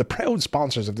pub, the proud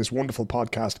sponsors of this wonderful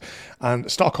podcast, and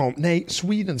Stockholm, nay,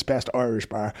 Sweden's best Irish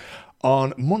bar,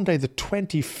 on Monday the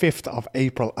 25th of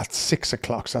April at 6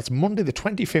 o'clock. So that's Monday the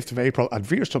 25th of April at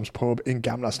Wirströms pub in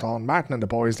Gamla Stan. Martin and the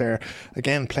boys there,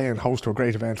 again, playing host to a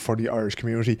great event for the Irish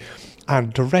community.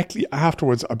 And directly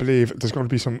afterwards, I believe, there's going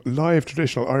to be some live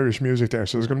traditional Irish music there.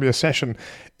 So there's going to be a session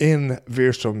in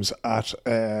Wirströms at,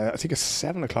 I think it's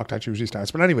 7 o'clock that usually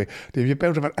starts. But anyway, there'll be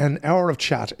about an hour of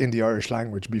chat in the Irish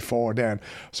language before then.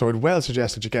 So I'd well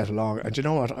suggest that you get along. And you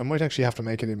know what? I might actually have to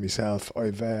make it in myself.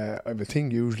 I've a thing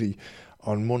usually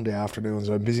on Monday afternoons.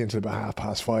 I'm busy until about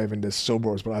 5:30 in the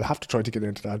suburbs, but I'll have to try to get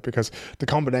into that because the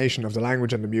combination of the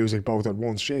language and the music both at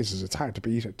once, Jesus, it's hard to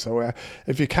beat it. So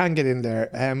if you can get in there,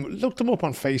 look them up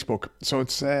on Facebook. So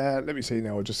it's, let me see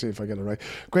now, I'll just see if I get it right.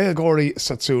 Gaelgori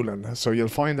Satsulen. So you'll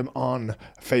find them on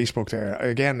Facebook there.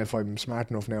 Again, if I'm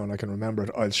smart enough now and I can remember it,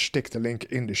 I'll stick the link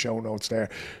in the show notes there.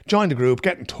 Join the group,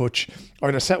 get in touch,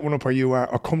 either set one up where you are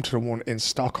or come to the one in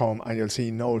Stockholm, and you'll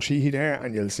see Noel Sheehy there,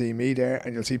 and you'll see me there,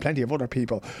 and you'll see plenty of other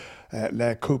people.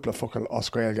 Le cúpla focal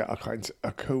Oscailga a kind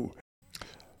a coup.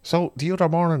 So the other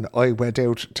morning I went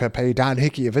out to pay Dan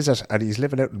Hickey a visit, and he's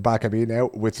living out in Backaby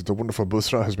now with the wonderful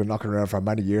Busra, who's been knocking around for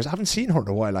many years. I haven't seen her in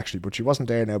a while actually, but she wasn't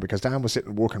there now because Dan was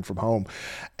sitting working from home.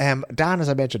 Dan, as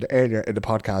I mentioned earlier in the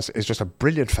podcast, is just a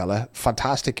brilliant fella,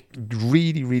 fantastic,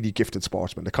 really, really gifted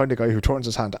sportsman, the kind of guy who turns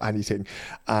his hand to anything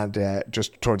and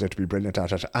just turns out to be brilliant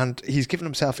at it. And he's put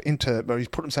himself into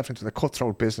the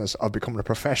cutthroat business of becoming a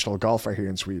professional golfer here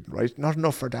in Sweden, right? Not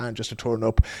enough for Dan just to turn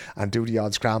up and do the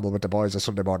odd scramble with the boys on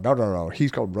Sunday morning. No.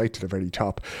 He's going right to the very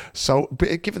top. So,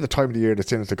 given the time of the year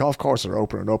that's in it, the golf courses are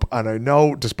opening up. And I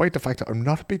know, despite the fact that I'm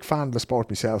not a big fan of the sport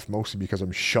myself, mostly because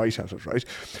I'm shite at it, right?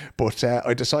 But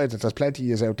I decided that there's plenty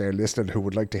of you out there listening who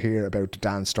would like to hear about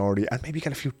Dan's story and maybe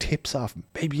get a few tips off him.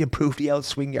 Maybe improve the old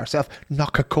swing yourself.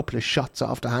 Knock a couple of shots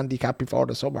off the handicap before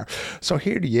the summer. So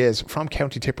here he is from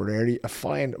County Tipperary, a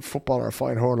fine footballer, a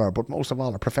fine hurler, but most of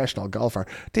all a professional golfer.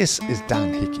 This is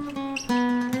Dan Hickey.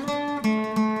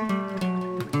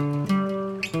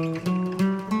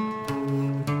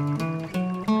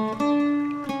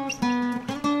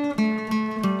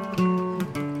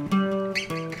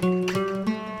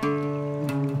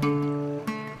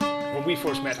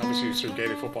 Through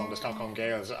Gaelic football and the Stockholm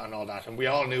Gales and all that, and we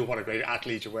all knew what a great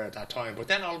athlete you were at that time, but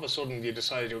then all of a sudden you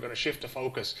decided you were going to shift the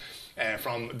focus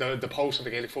from the post of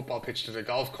the Gaelic football pitch to the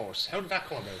golf course. How did that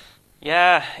come about?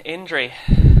 Yeah, injury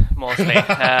mostly.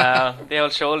 The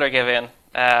old shoulder gave in.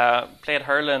 Played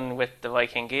hurling with the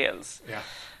Viking Gales. Yeah.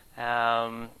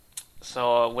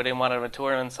 So within one of the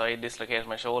tournaments, I dislocated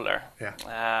my shoulder. Yeah.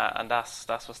 And that's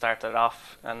what started it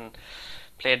off. And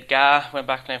played GA, went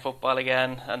back playing football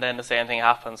again, and then the same thing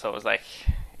happened. So it was like,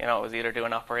 it was either do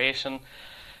an operation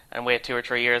and wait 2 or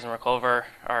 3 years and recover,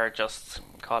 or just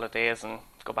call it days and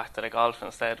go back to the golf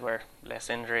instead, where less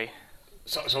injury.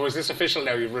 So is this official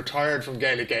now? You've retired from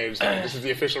Gaelic Games now. This is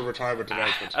the official retirement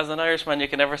announcement. As an Irishman, you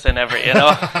can never say never, you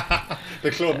know.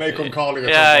 The club may come calling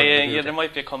at some point. Yeah, there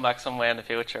might be a comeback somewhere in the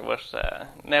future, but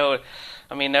now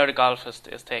the golf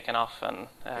is taking off, and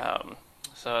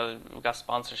so we've got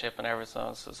sponsorship and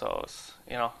everything. So it's,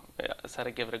 it's had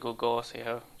to give it a good go, see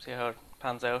how it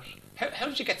pans out. How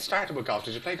did you get started with golf?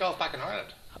 Did you play golf back in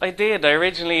Ireland? I did.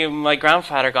 My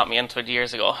grandfather got me into it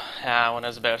years ago, when I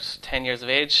was about 10 years of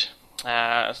age.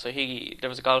 So there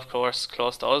was a golf course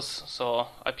close to us, so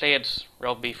I played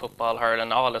rugby, football,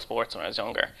 hurling, all the sports when I was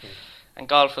younger. And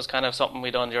golf was kind of something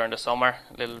we done during the summer.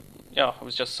 It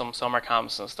was just some summer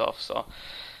camps and stuff. So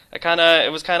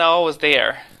it was kind of always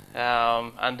there.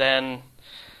 And then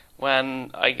when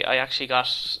I actually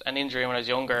got an injury when I was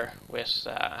younger,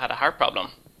 had a heart problem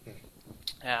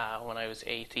when I was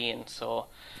 18. So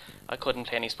I couldn't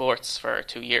play any sports for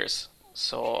 2 years.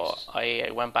 So I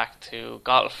went back to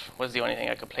golf. Was the only thing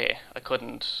I could play. I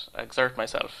couldn't exert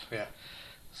myself. Yeah.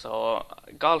 So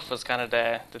golf was kind of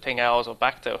the thing I always went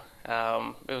back to.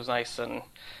 It was nice, and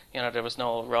there was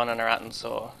no running or anything.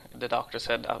 So the doctor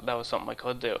said that was something I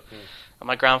could do. And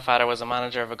my grandfather was a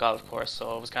manager of a golf course,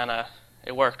 so it was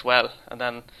it worked well. And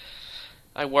then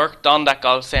I worked on that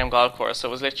same golf course. So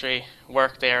it was literally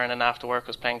work there, and then after work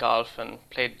was playing golf and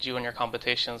played junior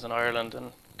competitions in Ireland,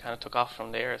 and kind of took off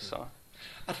from there. So.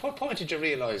 At what point did you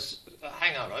realise,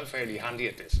 hang on, I'm fairly handy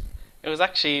at this? It was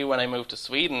actually when I moved to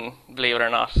Sweden, believe it or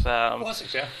not. Was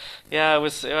it, yeah? Yeah,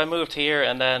 I moved here,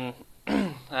 and then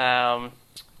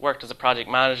worked as a project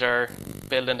manager,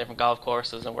 building different golf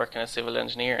courses and working as civil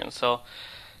engineering. So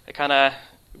I kind of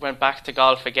went back to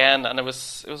golf again, and it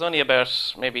was only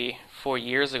about maybe 5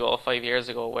 years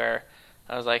ago, where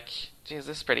I was like, geez,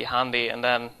 this is pretty handy. And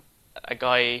then I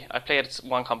played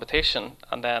one competition,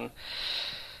 and then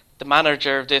the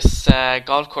manager of this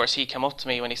golf course, he came up to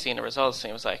me when he seen the results, and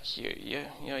he was like, you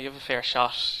have a fair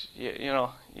shot.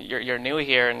 You're new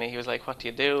here, and he was like, what do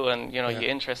you do? And you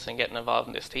interested in getting involved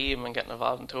in this team and getting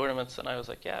involved in tournaments? And I was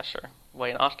like, yeah, sure,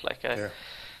 why not?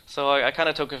 So I kind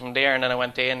of took it from there, and then I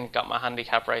went in, got my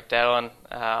handicap right down,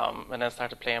 and then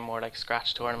started playing more like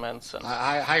scratch tournaments. And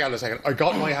hang on a second, I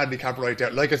got my handicap right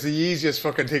down. Like it's the easiest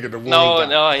fucking thing in the world.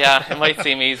 No, yeah, it might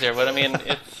seem easier, but I mean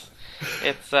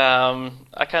it's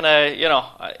I kind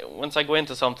of once I go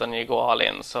into something, you go all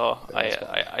in. So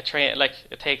I train, like,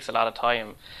 it takes a lot of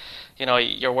time.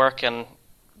 You're working.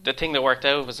 The thing that worked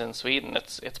out was in Sweden.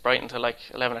 It's bright until like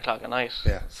 11 o'clock at night.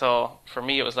 Yeah. So for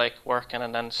me, it was like working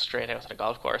and then straight out to the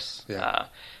golf course. Yeah.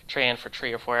 Train for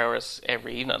 3 or 4 hours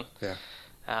every evening. Yeah.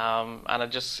 And it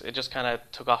just kind of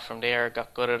took off from there.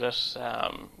 Got good at it.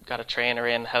 Got a trainer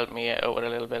in, helped me out with a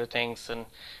little bit of things, and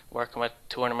working with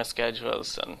tournament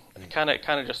schedules, and it kind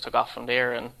of just took off from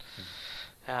there, and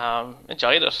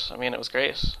enjoyed it. I mean, it was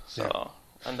great. So. Yeah.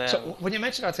 And then, so when you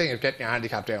mention that thing of getting your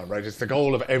handicap down, right, it's the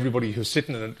goal of everybody who's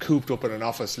sitting and cooped up in an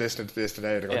office listening to this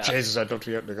today. They go, Jesus, I'd love to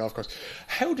be out in the golf course.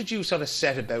 How did you sort of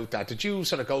set about that? Did you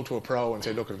sort of go to a pro and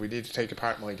say, look, we need to take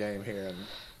apart my game here? And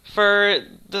for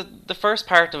the first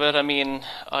part of it, I mean,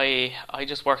 I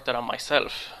just worked it on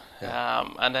myself. Yeah.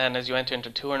 And then as you enter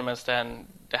into tournaments, then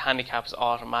the handicap is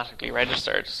automatically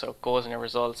registered, so it goes in your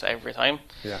results every time.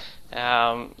 Yeah.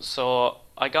 So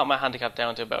I got my handicap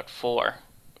down to about 4,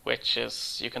 which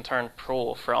is, you can turn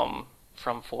pro from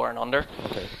 4 and under.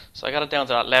 Okay. So I got it down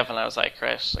to that level, and I was like,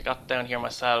 right, I got down here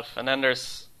myself. And then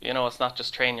there's, it's not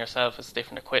just training yourself, it's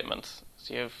different equipment.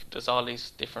 So there's all these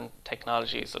different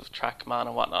technologies of TrackMan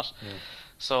and whatnot. Mm.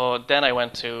 So then I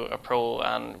went to a pro,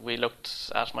 and we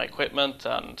looked at my equipment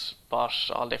and bought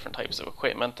all different types of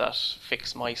equipment that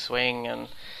fixed my swing and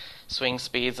swing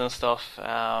speeds and stuff.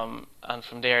 And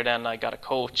from there, then I got a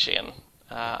coach in,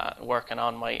 working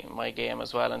on my game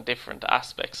as well in different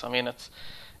aspects. I mean, it's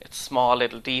small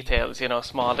little details,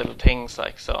 small little things,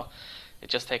 like, so it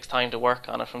just takes time to work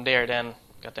on it. From there, then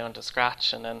got down to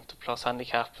scratch, and then to plus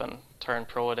handicap, and turned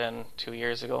pro then 2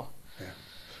 years ago. Yeah.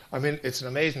 I mean, it's an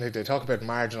amazing thing. They talk about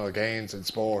marginal gains in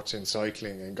sports, in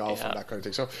cycling, in golf, and that kind of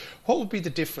thing. So, what would be the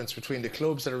difference between the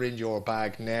clubs that are in your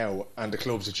bag now and the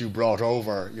clubs that you brought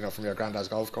over, from your granddad's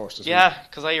golf courses? Yeah,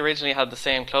 because I originally had the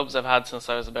same clubs I've had since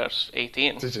I was about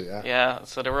 18. Did you? Yeah. Yeah,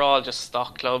 so they were all just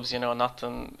stock clubs,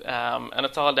 nothing. And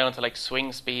it's all down to like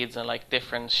swing speeds and like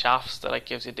different shafts that like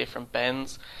gives you different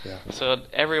bends. Yeah. So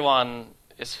everyone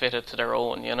is fitted to their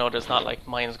own, there's not like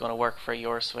mine's going to work for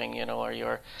your swing, or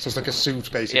your... So it's like a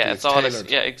suit, basically. Yeah, it's all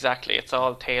tailored. Yeah, exactly. It's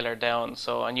all tailored down.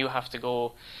 So, and you have to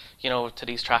go, to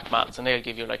these track mats, and they'll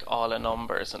give you like all the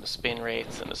numbers and the spin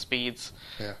rates and the speeds.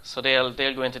 Yeah. So they'll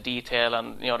go into detail,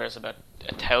 and there's about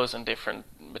 1,000 different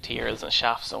materials and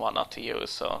shafts and whatnot to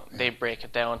use. So they break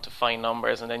it down to fine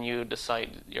numbers, and then you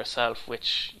decide yourself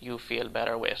which you feel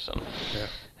better with.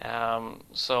 And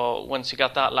so once you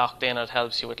got that locked in, it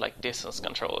helps you with like distance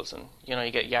controls, and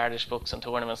you get yardage books and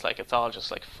tournaments, like it's all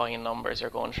just like fine numbers you're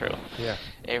going through. Yeah.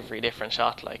 Every different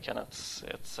shot, like, and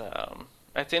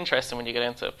it's interesting when you get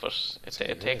into it, but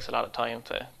it takes a lot of time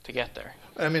to get there.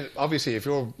 I mean, obviously,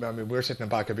 we're sitting in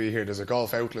Backabee here. There's a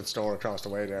golf outlet store across the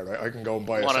way there. Right? I can go and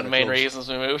buy one of the main reasons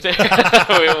we moved here.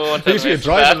 There used to be a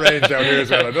driving range down here as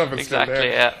well. I don't know if it's exactly,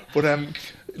 still there. Yeah. But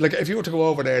like if you were to go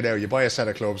over there now, you buy a set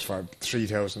of clubs for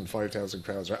 3,000, 5,000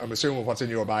 crowns. Right? I'm assuming what's in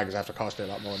your bag is after costing a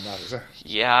lot more than that, is it?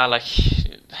 Yeah, like.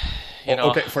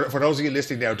 Okay, for those of you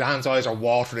listening now, Dan's eyes are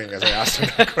watering as I asked him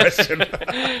that question.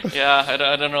 Yeah, I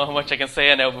don't know how much I can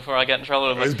say now before I get in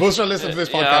trouble. But is Buster listening to this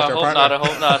podcast? Yeah, I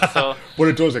hope not. So, but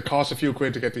it does. It costs a few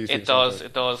quid to get these things.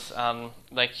 It does.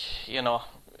 Like,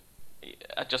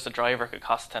 just a driver could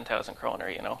cost 10,000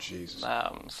 kroner. Jesus.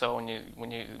 So when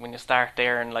you start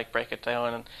there and like break it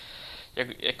down,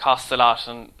 and it costs a lot.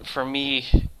 And for me,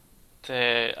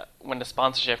 when the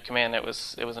sponsorship came in, it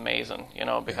was amazing,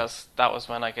 because that was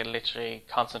when I could literally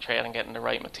concentrate on getting the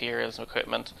right materials and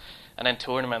equipment, and then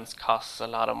tournaments costs a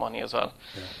lot of money as well.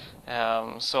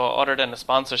 Yeah. So other than the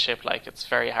sponsorship, like it's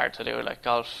very hard to do. Like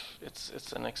golf,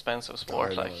 it's an expensive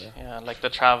sport. Like the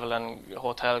travel and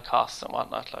hotel costs and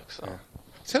whatnot. Like so. Yeah.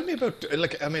 Tell me about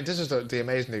this is the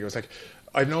amazing thing. It was like,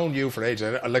 I've known you for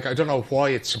ages. Like, I don't know why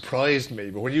it surprised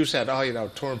me, but when you said,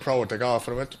 turn pro at the golf,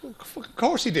 and I went, of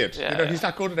course he did. Yeah, he's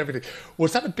that good at everything.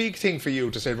 Was that a big thing for you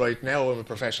to say, right, now I'm a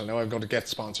professional, now I'm going to get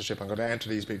sponsorship, I'm going to enter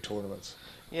these big tournaments?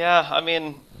 Yeah, I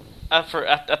mean,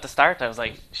 at the start I was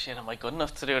like, shit, am I good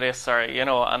enough to do this?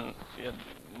 And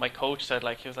my coach said,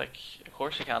 like, he was like, of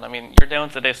course you can. I mean, you're down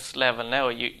to this level now.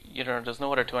 There's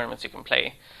no other tournaments you can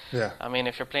play. Yeah. I mean,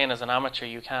 if you're playing as an amateur,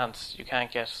 you can't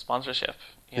get sponsorship.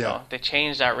 They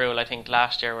changed that rule, I think,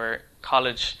 last year, where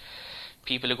college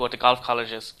people who go to golf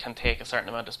colleges can take a certain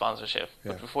amount of sponsorship.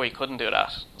 But before you couldn't do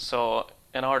that. So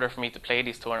in order for me to play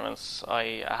these tournaments,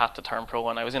 I had to turn pro,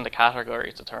 and I was in the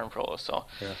category to turn pro. So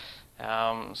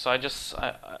so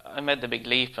I made the big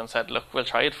leap and said, look, we'll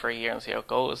try it for a year and see how it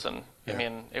goes. And I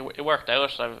mean, it worked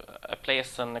out. I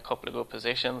placed in a couple of good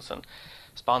positions, and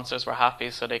sponsors were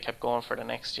happy, so they kept going for the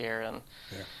next year. And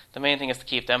the main thing is to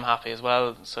keep them happy as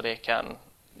well, so they can,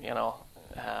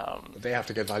 they have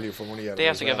to get value for money. They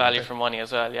have to get value for money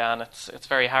as well, yeah. And it's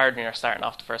very hard when you're starting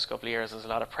off the first couple of years. There's a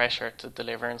lot of pressure to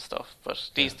deliver and stuff. But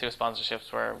these two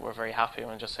sponsorships were very happy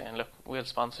and just saying, look, we'll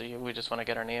sponsor you. We just want to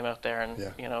get our name out there, and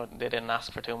they didn't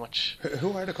ask for too much.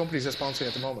 Who are the companies that sponsor you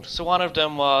at the moment? So one of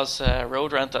them was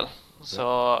Road Rental.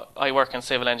 So I work in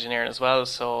civil engineering as well,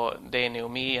 so they knew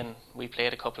me, and we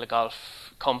played a couple of golf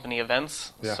company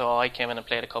events. So I came in and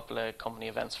played a couple of company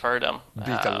events for them.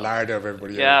 Beat the lard of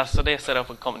everybody. Yeah, so they set up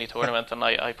a company tournament, and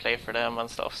I played for them and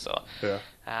stuff. So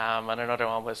and another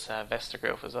one was Vesta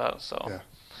Group as well.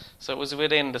 So it was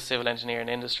within the civil engineering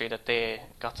industry that they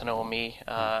got to know me,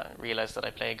 realised that I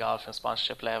play golf in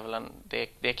sponsorship level, and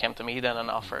they came to me then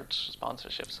and offered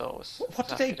sponsorship. So it was. What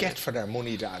do they get for their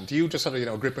money, Dan? Do you just sort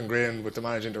of grip and grin with the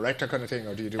managing director kind of thing,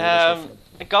 or do you do other stuff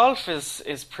for them? Golf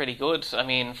is pretty good. I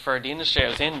mean, for the industry I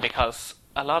was in, because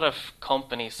a lot of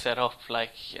companies set up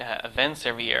like events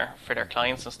every year for their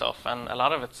clients and stuff, and a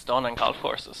lot of it's done in golf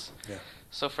courses. Yeah.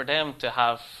 So for them to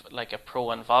have like a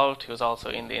pro involved who's also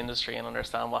in the industry and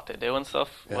understand what they do and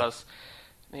stuff was,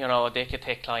 they could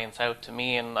take clients out to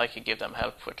me, and I could give them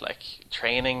help with like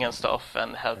training and stuff,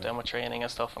 and help them with training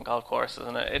and stuff on golf courses,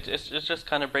 and it just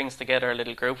kind of brings together a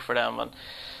little group for them, and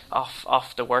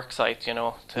off the work site,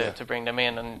 to bring them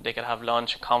in, and they could have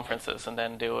lunch and conferences, and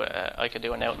then I could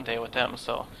do an out and day with them.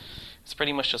 So it's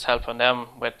pretty much just helping them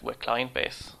with client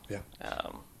base. Yeah.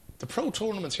 The pro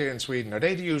tournaments here in Sweden, are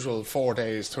they the usual 4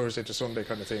 days, Thursday to Sunday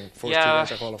kind of thing? First 2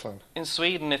 days are qualifying? In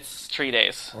Sweden it's 3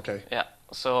 days. Okay. Yeah.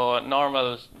 So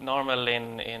normal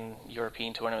in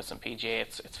European tournaments and PGA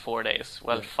it's 4 days.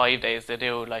 Well, 5 days they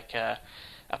do like a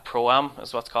a pro-am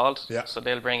is what's called. Yeah. So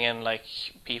they'll bring in like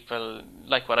people,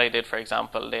 like what I did, for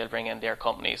example. They'll bring in their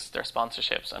companies, their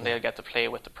sponsorships, and they'll get to play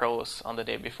with the pros on the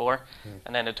day before.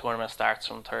 And then the tournament starts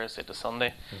from Thursday to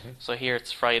Sunday. So here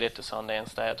it's Friday to Sunday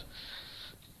instead.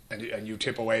 And you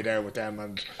tip away there with them,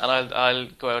 and I'll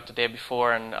go out the day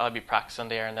before and I'll be practicing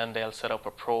there, and then they'll set up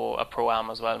a pro-am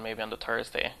as well, maybe on the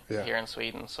Thursday here in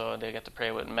Sweden. So they get to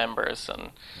play with members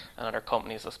and other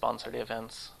companies that sponsor the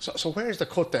events. So where's the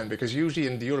cut then? Because usually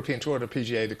in the European Tour, the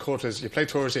PGA, the cut is you play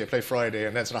Thursday, you play Friday,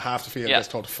 and then sort of half the field gets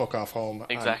told to fuck off home,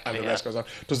 exactly, and the rest goes on.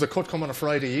 Does the cut come on a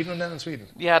Friday evening then in Sweden?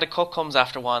 Yeah, the cut comes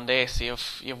after one day, so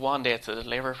you've 1 day to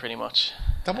deliver pretty much.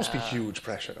 That must be huge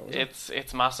pressure, though.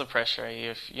 It's massive pressure.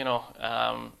 And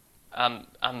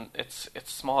it's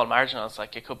small marginals.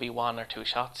 Like it could be 1 or 2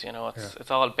 shots. It's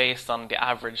all based on the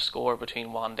average score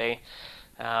between one day.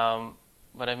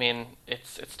 But I mean,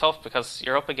 it's tough because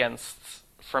you're up against.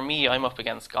 For me, I'm up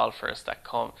against golfers that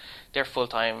they're full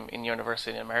time in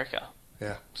university in America.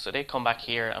 Yeah. So they come back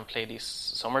here and play these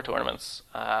summer tournaments,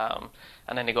 and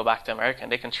then they go back to America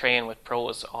and they can train with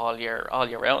pros all year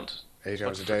round. 8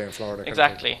 hours a day in Florida.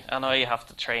 Exactly, and I have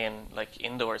to train like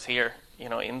indoors here,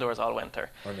 indoors all winter.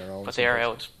 On your own. But they're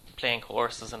out playing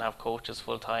courses and have coaches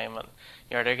full time, and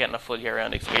they're getting a full year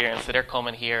round experience. So they're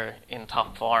coming here in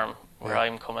top form, where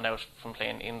I'm coming out from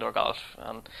playing indoor golf,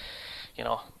 and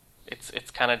it's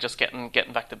kind of just getting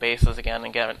back to bases again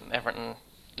and getting everything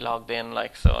logged in.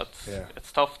 Like so,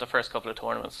 it's tough the first couple of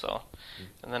tournaments. So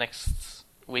in the next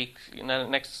week,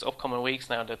 next upcoming weeks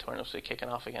now, the tournaments will be kicking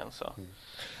off again. So.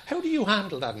 How do you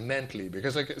handle that mentally?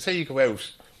 Because, like, say you go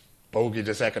out, bogey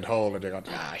the second hole, and they go,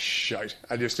 shite,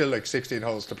 and you're still like 16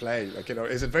 holes to play. Like,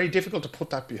 is it very difficult to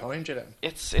put that behind you then?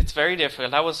 It's very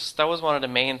difficult. That was one of the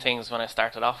main things when I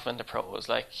started off in the pro. Was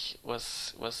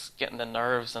getting the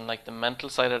nerves and like the mental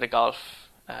side of the golf.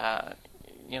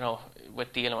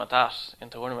 With dealing with that in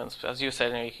tournaments. As you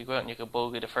said, you could go out and you could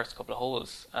bogey the first couple of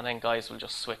holes, and then guys will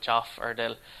just switch off, or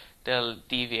they'll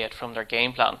deviate from their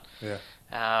game plan. Yeah.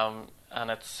 And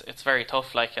it's very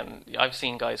tough. Like, and I've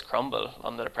seen guys crumble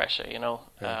under the pressure.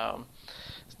 Yeah.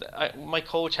 My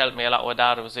coach helped me a lot with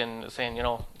that. It was in saying,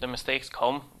 the mistakes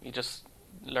come. You just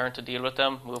learn to deal with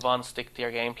them, move on, stick to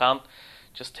your game plan,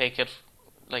 just take it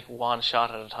like one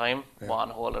shot at a time,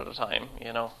 one hole at a time.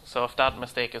 So if that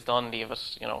mistake is done, leave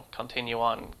it. Continue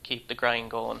on, keep the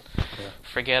grind going,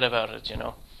 forget about it.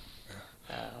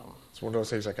 It's one of those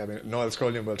things, like, I mean, Niall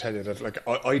Scullion will tell you that, like,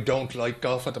 I don't like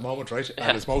golf at the moment, right?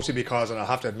 And it's mostly because, and I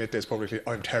have to admit this publicly,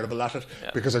 I'm terrible at it,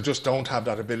 because I just don't have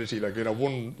that ability. Like,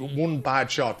 one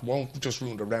bad shot won't just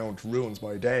ruin the round, ruins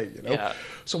my day, Yeah.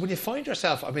 So when you find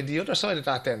yourself, I mean, the other side of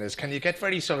that then is, can you get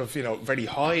very sort of, very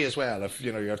high as well if,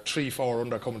 you're 3-4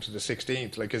 under coming to the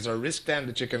 16th? Like, is there a risk then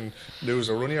that you can lose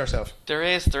or run yourself? There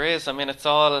is. I mean, it's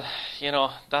all,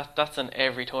 that's in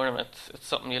every tournament. It's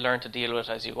something you learn to deal with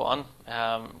as you go on,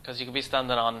 because you could be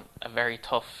standing on a very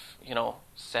tough,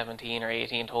 17 or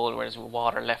 18th hole where there's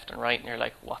water left and right, and you're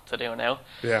like, what to do now?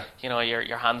 Yeah.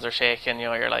 Your hands are shaking.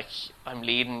 You're like, I'm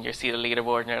leading. You see the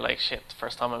leaderboard, and you're like, shit, the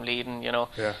first time I'm leading.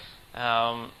 Yeah.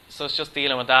 So it's just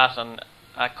dealing with that, and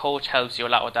a coach helps you a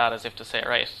lot with that, as if to say,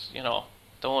 right,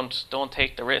 don't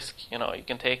take the risk. You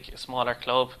can take a smaller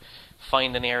club,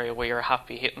 find an area where you're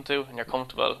happy hitting to and you're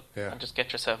comfortable, and just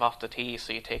get yourself off the tee.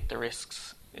 So you take the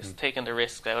risks. It's taking the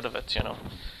risks out of it.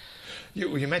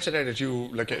 You mentioned there that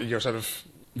you're sort of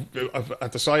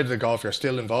at the side of the golf, you're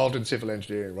still involved in civil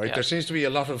engineering, right? Yeah. There seems to be a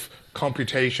lot of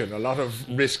computation, a lot of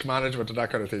risk management and that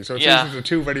kind of thing. So it seems that the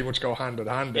two very much go hand in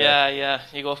hand there. Yeah.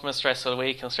 You go from a stressful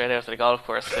week and straight out to the golf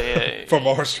course. So for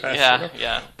more stress.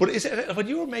 Yeah. But is it, when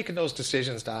you were making those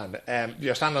decisions, Dan,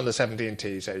 you're standing on the 17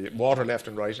 tee, say, water left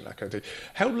and right and that kind of thing.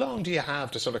 How long do you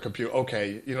have to sort of compute,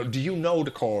 okay, do you know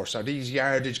the course? Are these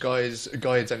yardage guides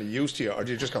any use to you? Or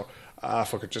do you just go,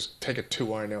 fuck it, just take a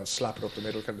 2-iron now and slap it up the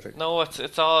middle kind of thing? No,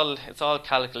 it's all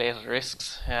calculated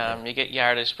risks. You get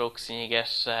yardage books and you get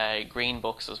green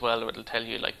books as well, that'll tell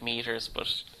you like meters,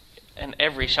 but in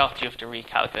every shot you have to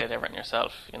recalculate everything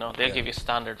yourself. They'll give you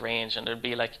standard range, and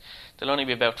there'll only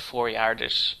be about 4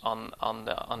 yardage on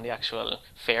the actual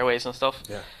fairways and stuff.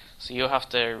 Yeah. So you have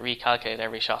to recalculate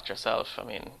every shot yourself. I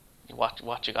mean,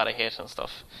 what you gotta hit and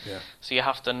stuff. Yeah. So you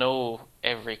have to know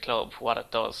every club, what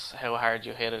it does, how hard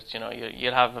you hit it.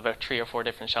 You'll have about 3 or 4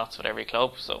 different shots with every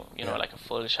club. So like a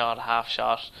full shot, a half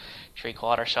shot,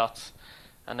 3/4 shots,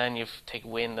 and then you take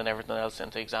wind and everything else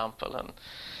into example. And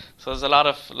so there's a lot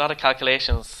of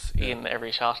calculations in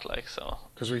every shot, like so.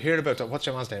 Because we hear about what's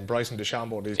your man's name, Bryson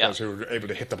DeChambeau, these guys who are able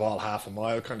to hit the ball half a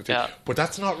mile kind of thing. Yeah. But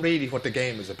that's not really what the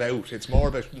game is about. It's more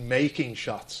about making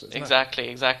shots. Isn't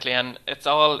Exactly, and it's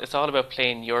all about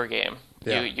playing your game.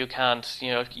 Yeah. You can't,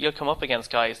 you'll come up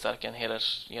against guys that can hit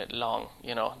it long,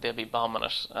 they'll be bombing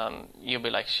it, and you'll be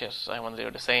like, shit, I want to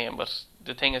do the same. But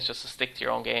the thing is just to stick to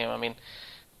your own game. I mean,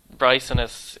 Bryson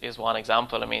is one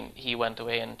example. I mean, he went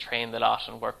away and trained a lot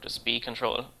and worked with speed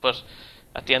control, but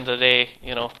at the end of the day,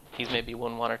 he's maybe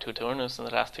won 1 or 2 tournaments in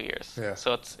the last 2 years. Yeah.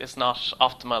 So it's not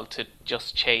optimal to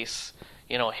just chase,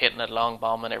 hitting it long,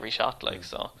 bombing every shot, like.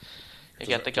 So you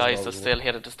get the guys that still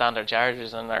hit at the standard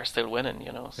charges and are still winning,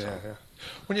 So. Yeah.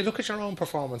 When you look at your own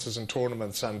performances in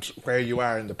tournaments and where you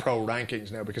are in the pro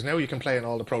rankings now, because now you can play in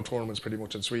all the pro tournaments pretty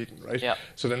much in Sweden, right? Yeah.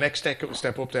 So the next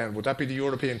step up then, would that be the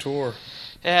European Tour?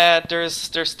 There's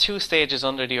 2 stages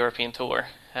under the European Tour.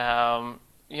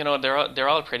 They're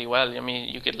all pretty well. I mean,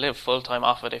 you could live full time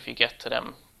off it if you get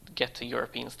to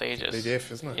European stages. It's a big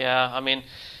if, isn't it? Yeah, I mean,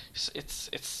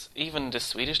 it's even the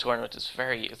Swedish tournament is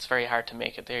it's very hard to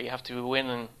make it there. You have to be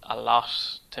winning a lot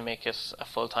to make it a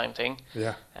full time thing.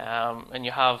 Yeah. And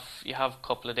you have a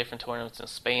couple of different tournaments in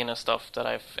Spain and stuff that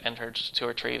I've entered 2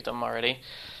 or 3 of them already.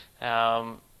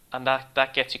 And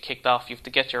that gets you kicked off. You have to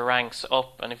get your ranks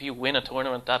up, and if you win a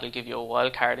tournament, that'll give you a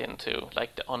wild card into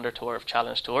like the under tour of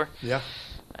Challenge Tour. Yeah.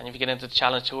 And if you get into the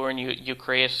Challenge Tour and you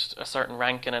create a certain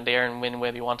ranking in there and win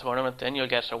maybe one tournament, then you'll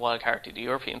get a wild card to the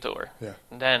European Tour. Yeah.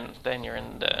 And then you're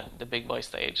in the big boy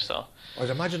stage. So I'd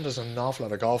imagine there's an awful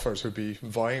lot of golfers who'd be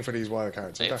vying for these wild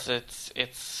cards.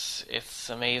 it's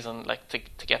amazing, like to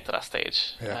get to that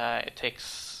stage. Yeah. It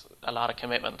takes a lot of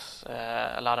commitment,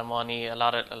 a lot of money, a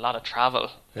lot of travel.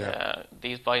 Yeah.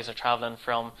 These boys are traveling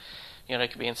from, they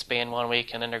could be in Spain one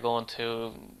week and then they're going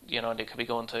to, they could be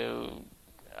going to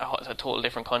a total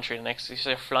different country the next. So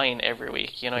they're flying every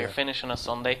week. You're finishing a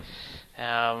Sunday.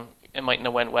 It mightn't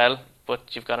have went well,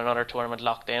 but you've got another tournament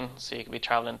locked in, so you could be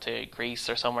traveling to Greece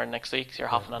or somewhere next week. So you're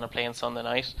hopping on a plane Sunday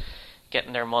night,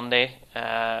 getting there Monday,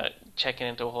 checking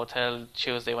into a hotel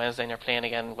Tuesday, Wednesday, and you're playing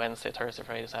again Wednesday, Thursday,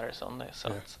 Friday, Saturday, Sunday.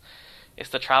 So it's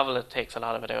the travel that takes a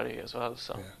lot of it out of you as well.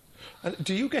 So. Yeah. And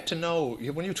do you get to know,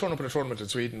 when you turn up at a tournament in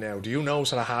Sweden now, do you know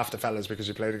sort of half the fellas because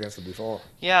you played against them before?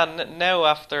 Yeah, now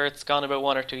after it's gone about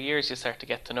 1 or 2 years, you start to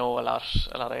get to know a lot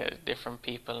of different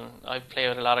people. And I play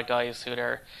with a lot of guys who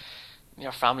they're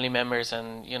family members,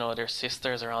 and their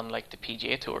sisters are on like the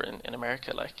PGA Tour in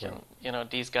America, like, and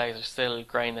these guys are still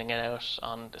grinding it out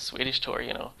on the Swedish Tour,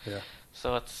 Yeah.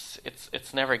 So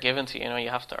it's never given to you. You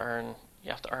have to earn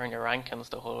your rankings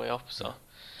the whole way up. So. Yeah.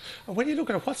 And when you look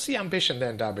at it, what's the ambition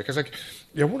then, Dan? Because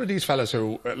you're one of these fellas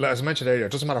who, as I mentioned earlier,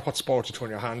 it doesn't matter what sport you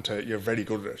turn your hand to, you're very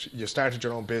good at it. You started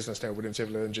your own business now within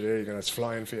civil engineering, and it's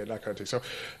flying for you, that kind of thing. So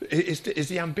is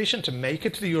the ambition to make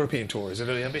it to the European Tour? Is it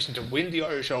the ambition to win the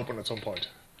Irish Open at some point?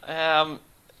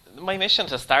 My mission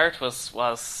to start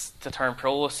was to turn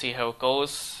pro, see how it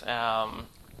goes.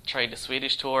 Try the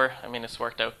Swedish Tour. I mean, it's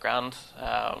worked out grand.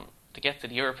 To get to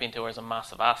the European Tour is a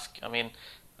massive ask. I mean,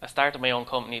 I started my own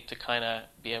company to kind of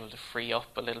be able to free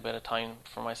up a little bit of time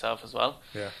for myself as well,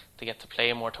 to get to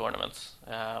play more tournaments.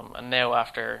 And now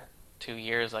after 2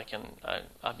 years,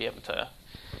 I'll be able to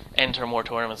enter more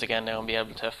tournaments again now and be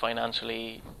able to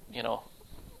financially,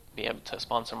 be able to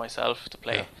sponsor myself to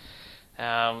play.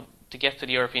 Yeah. To get to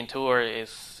the European Tour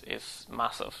is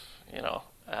massive,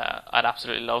 I'd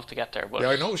absolutely love to get there, but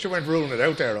I noticed you weren't ruling it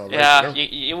out there already. Yeah,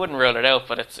 you wouldn't rule it out,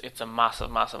 but it's a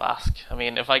massive ask. I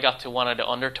mean, if I got to one of the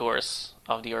under tours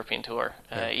of the European Tour,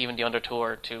 even the under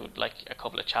tour to like a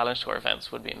couple of Challenge Tour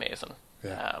events would be amazing.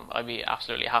 Yeah. I'd be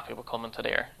absolutely happy with coming to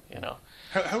there.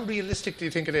 How realistic do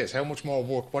you think it is? How much more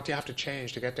work? What do you have to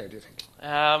change to get there? Do you think?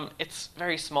 It's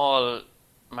very small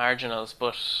marginals,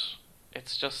 but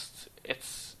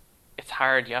it's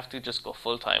hard. You have to just go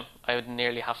full time. I would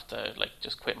nearly have to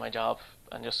just quit my job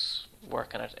and just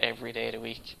work on it every day of the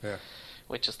week,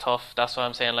 which is tough. That's why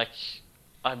I'm saying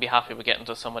I'd be happy with getting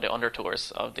to some of the under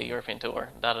tours of the European Tour.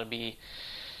 That'll be,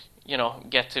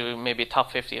 get to maybe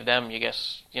top 50 of them. You get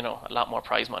a lot more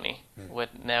prize money. With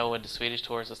the Swedish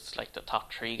tours, it's like the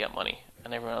top 3 get money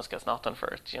and everyone else gets nothing for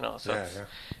it. So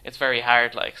it's very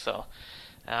hard.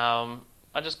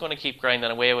 I'm just going to keep grinding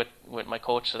away with my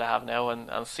coach that I have now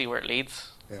and see where it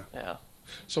leads. Yeah.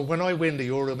 So when I win the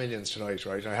Euro Millions tonight,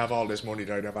 right, I have all this money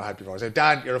that I never had before. I say,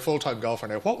 Dan, you're a full-time golfer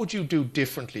now. What would you do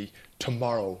differently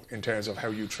tomorrow in terms of how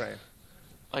you train?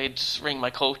 I'd ring my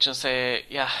coach and say,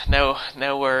 now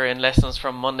we're in lessons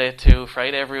from Monday to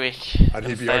Friday every week. And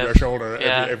he'd be on your shoulder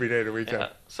every day of the week. Yeah.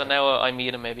 So now I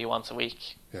meet him maybe once a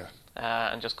week. Yeah.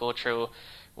 And just go through.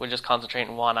 We'll just concentrate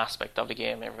on one aspect of the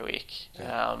game every week.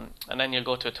 And then you'll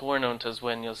go to a tournament is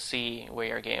when you'll see where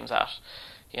your game's at.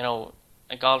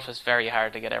 Golf is very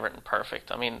hard to get everything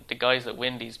perfect. I mean, the guys that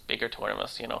win these bigger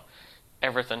tournaments,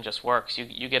 everything just works.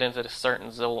 You get into this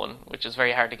certain zone, which is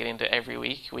very hard to get into every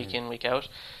week in, week out.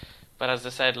 But as I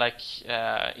said, like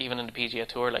even in the PGA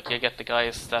Tour, like you get the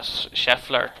guys that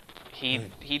Scheffler,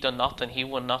 he done nothing. He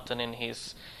won nothing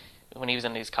when he was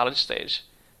in his college stage,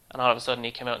 and all of a sudden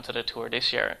he came out into the tour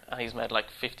this year and he's made like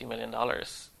 $50 million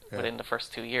within the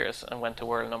first 2 years and went to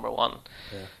world number one.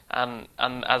 And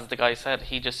as the guy said,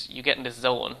 you get in this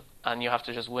zone and you have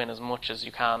to just win as much as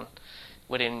you can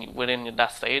within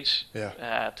that stage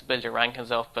to build your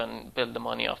rankings up and build the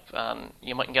money up, and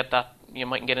you mightn't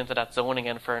get into that zone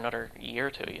again for another year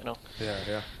or two, you know.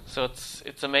 So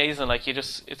it's amazing, like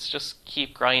it's just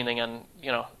keep grinding, and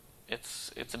you know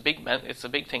it's a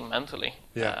big thing mentally,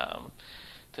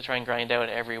 to try and grind out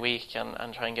every week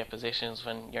and try and get positions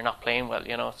when you're not playing well,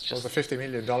 you know. It's just, well, the $50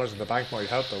 million in the bank might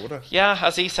help though, would it? Yeah,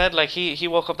 as he said, like he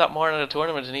woke up that morning at a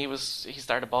tournament and he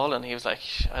started balling. He was like,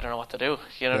 I don't know what to do,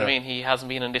 you know what I mean? He hasn't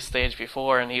been in this stage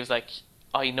before, and he was like,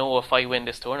 I know if I win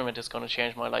this tournament it's going to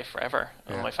change my life forever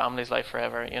and my family's life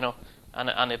forever, you know.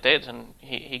 And it did, and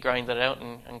he grinded it out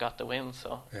and got the win,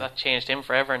 so that changed him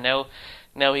forever. And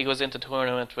now he goes into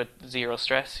tournament with zero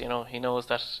stress, you know. He knows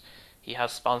that he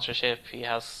has sponsorship, he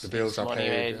has the bills are money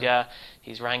paid, made,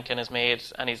 his ranking is made,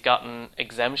 and he's gotten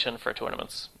exemption for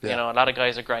tournaments. You know, a lot of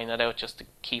guys are grinding it out just to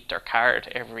keep their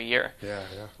card every year.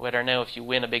 Whether now if you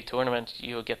win a big tournament,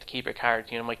 you'll get to keep your card,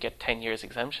 you might get 10 years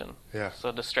exemption.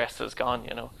 So the stress is gone,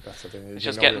 you know. That's the thing. It's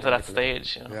just getting to that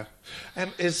stage, you know.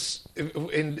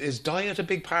 Is diet a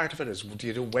big part of it? Do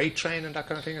you do weight training, that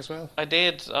kind of thing as well? I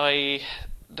did.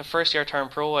 The first year I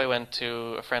turned pro, I went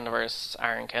to a friend of ours,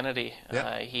 Aaron Kennedy.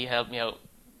 He helped me out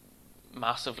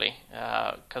massively,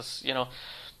 because you know,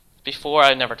 before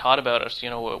I never thought about it. You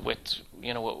know, with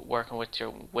working with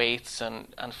your weights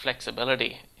and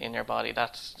flexibility in your body,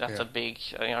 that's a big,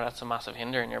 that's a massive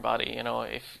hinder in your body. You know,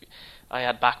 if I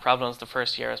had back problems the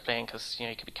first year I was playing, because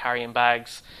you could be carrying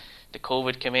bags. The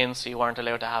COVID came in, so you weren't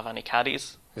allowed to have any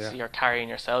caddies. So you're carrying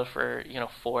yourself for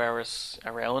 4 hours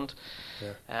around.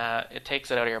 It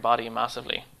takes it out of your body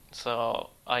massively. So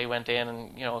I went in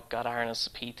and got Aaron as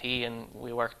PT, and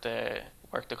we worked a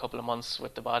couple of months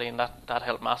with the body, and that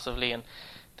helped massively. And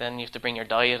then you have to bring your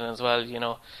diet in as well. You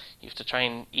have to try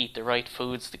and eat the right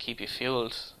foods to keep you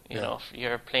fueled. You know,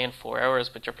 you're playing 4 hours,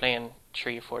 but you're playing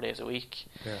 3 or 4 days a week.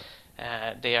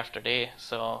 Day after day.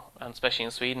 So, and especially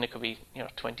in Sweden, it could be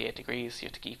 28 degrees. You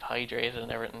have to keep hydrated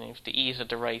and everything. You have to eat at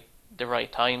the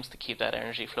right times to keep that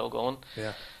energy flow going.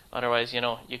 Otherwise,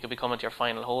 you could be coming to your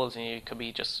final holes and you could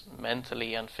be just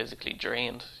mentally and physically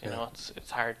drained. You know, it's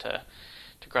hard to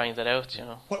grind it out.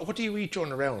 What do you eat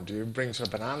during the round? Do you bring some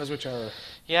bananas with you?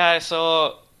 Yeah,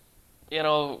 so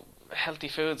healthy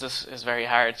foods is very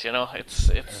hard. It's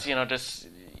just.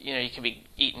 You can be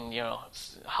eating,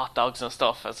 hot dogs and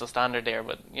stuff as a standard there,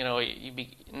 but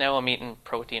now I'm eating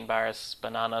protein bars,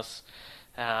 bananas,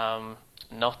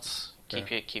 nuts,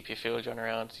 keep you fueled running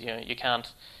around. You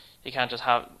can't just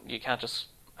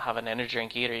have an energy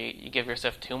drink either. You give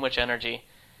yourself too much energy,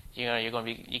 you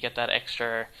get that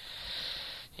extra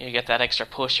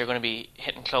push. You're going to be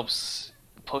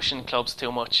pushing clubs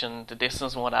too much, and the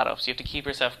distance won't add up. So you have to keep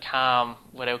yourself calm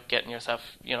without getting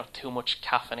yourself too much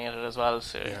caffeinated as well.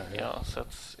 So so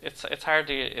it's hard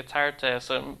to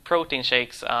so protein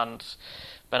shakes and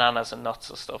bananas and nuts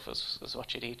and stuff is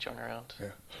what you'd eat during around.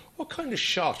 What kind of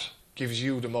shot gives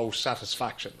you the most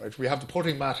satisfaction? Right, we have the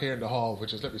putting mat here in the hall,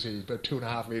 which is, let me see, about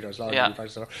 2.5 meters long.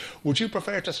 Would you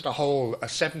prefer to sort of hole a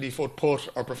 70-foot putt,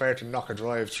 or prefer to knock a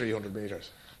drive 300 meters?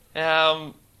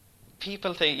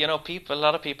 People think, a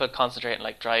lot of people concentrate on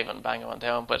like drive and bang one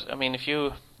down, but I mean, if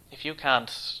you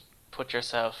can't put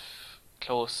yourself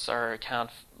close, or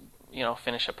can't,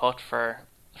 finish a putt for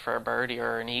a birdie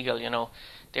or an eagle,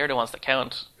 they're the ones that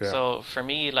count. So for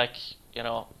me, like,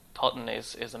 putting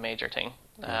is a major thing.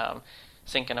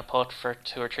 Sinking a putt for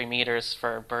 2 or 3 meters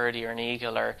for a birdie or an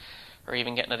eagle, or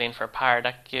even getting it in for a par,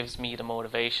 that gives me the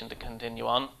motivation to continue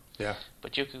on.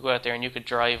 But you could go out there and you could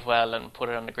drive well and put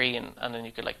it on the green, and then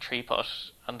you could like 3-putt,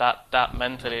 and that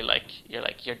mentally, like you're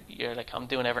like I'm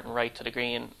doing everything right to the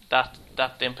green. That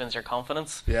dampens your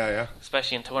confidence.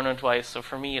 Especially in tournament wise. So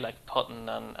for me, like putting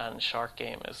and short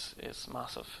game is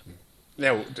massive.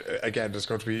 Now, again, there's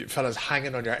going to be fellas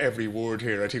hanging on your every word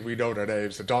here. I think we know their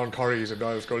names, the Don Currys and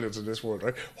Niall Scullions in this world,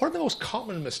 right? What are the most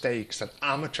common mistakes that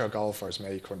amateur golfers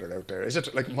make when they're out there? Is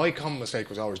it, like, my common mistake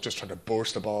was always just trying to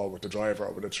burst the ball with the driver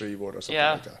or with a 3-wood or something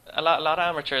like that? A lot of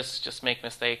amateurs just make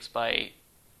mistakes by,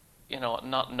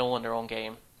 not knowing their own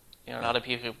game. A lot of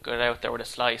people go out there with a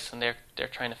slice and they're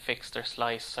trying to fix their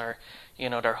slice or,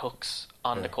 their hooks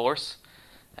on the course.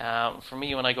 For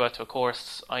me, when I go out to a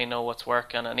course, I know what's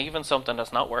working, and even something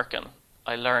that's not working,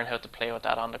 I learn how to play with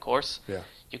that on the course. Yeah.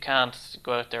 You can't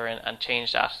go out there and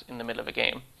change that in the middle of a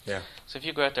game. Yeah. So if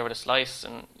you go out there with a slice,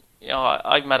 and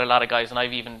I've met a lot of guys, and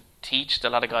I've even teached a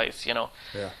lot of guys,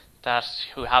 that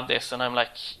who have this, and I'm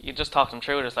like, you just talk them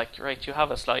through it. It's like, right, you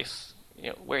have a slice,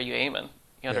 where are you aiming?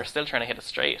 They're still trying to hit it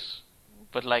straight,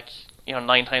 but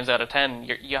 9 times out of 10,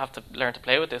 you have to learn to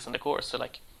play with this in the course. So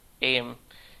aim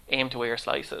to where your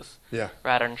slice is,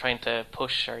 rather than trying to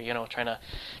push or trying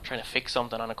to fix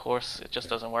something on a course. It just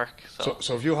doesn't work.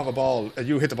 So if you have a ball,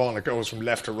 you hit the ball and it goes from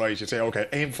left to right, you say, okay,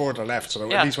 aim for the left, so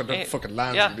that at least when it fucking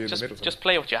lands, it'll be in the middle. Just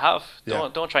play what you have.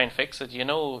 Don't try and fix it. You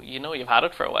know you've had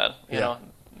it for a while. You know.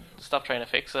 Stop trying to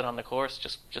fix it on the course.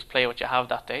 Just play what you have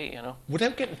that day,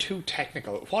 Without getting too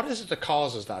technical, what is it that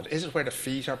causes that? Is it where the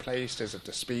feet are placed? Is it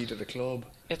the speed of the club?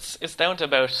 It's down to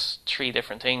about 3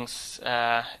 different things.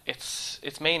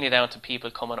 It's mainly down to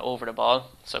people coming over the ball,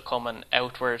 so coming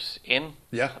outward in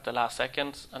at the last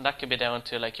second, and that could be down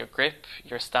to your grip,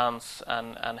 your stance,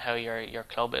 and how your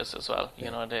club is as well.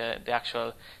 The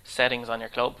actual settings on your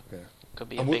club. Yeah. Could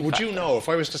be. And would you know, if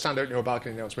I was to stand out in your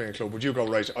balcony now and swing a club, would you go,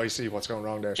 right, I see what's going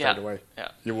wrong there straight away? Yeah.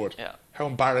 You would? Yeah. How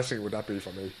embarrassing would that be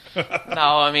for me?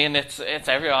 No, I mean, it's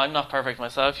everywhere. I'm not perfect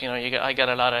myself. I get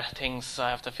a lot of things I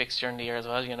have to fix during the year as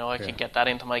well. I could get that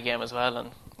into my game as well,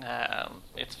 and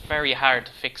it's very hard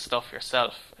to fix stuff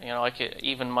yourself. I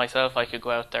could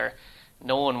go out there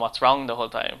knowing what's wrong the whole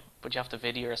time, but you have to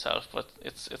video yourself. But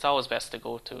it's always best to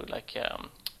go to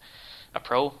a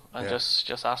pro and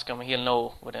just ask him. He'll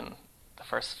know within the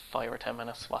first 5 or 10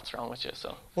 minutes what's wrong with you.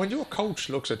 So when your coach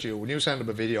looks at you, when you send him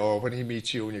a video, or when he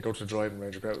meets you and you go to the driving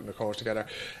range or go out on the course together,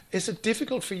 is it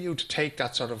difficult for you to take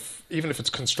that sort of, even if it's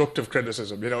constructive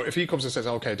criticism, if he comes and says,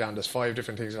 okay, Dan, there's 5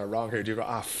 different things that are wrong here, do you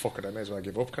go, fuck it, I may as well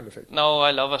give up, kind of thing? No, I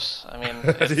love it. I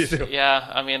mean, do you do? Yeah,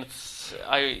 I mean,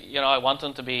 I want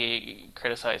them to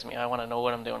criticize me. I want to know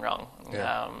what I'm doing wrong.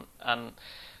 And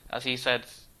as he said,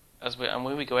 and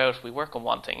when we go out, we work on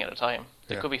one thing at a time.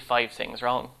 There could be 5 things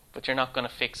wrong, but you're not going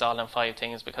to fix all them 5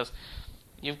 things, because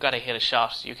you've got to hit a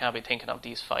shot. You can't be thinking of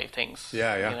these 5 things.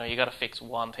 Yeah. You got to fix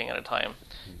one thing at a time.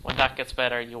 When that gets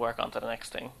better, you work on to the next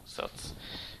thing. So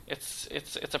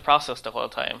it's a process the whole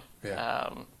time.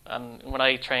 And when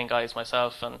I train guys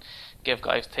myself and give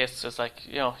guys tips, it's like,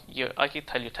 I could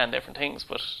tell you 10 different things,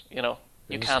 but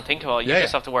you can't think of all. You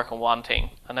just have to work on one thing,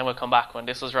 and then we'll come back when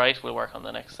this is right. We'll work on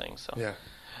the next thing. So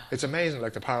it's amazing,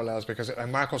 the parallels, because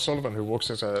Mark O'Sullivan, who works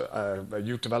as a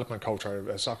youth development coach or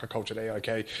a soccer coach at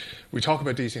AIK, we talk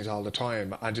about these things all the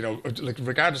time, and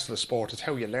regardless of the sport, it's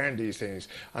how you learn these things.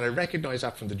 And I recognise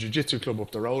that from the jiu-jitsu club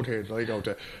up the road here that I go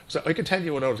to. So I can tell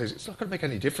you what other things, it's not going to make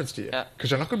any difference to you,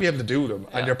 because you're not going to be able to do them,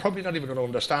 and you're probably not even going to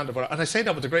understand it. And I say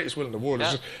that with the greatest will in the world.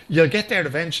 It's just, you'll get there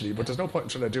eventually, but there's no point in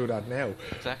trying to do that now.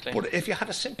 Exactly. But if you had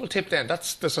a simple tip then,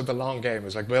 that's the sort of the long game,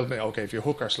 is building it. Okay, if you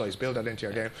hook or slice, build that into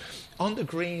your game. On the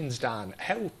greens, Dan,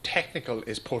 how technical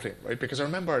is putting, right? Because I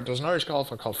remember there was an Irish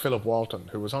golfer called Philip Walton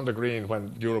who was on the green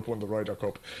when Europe won the Ryder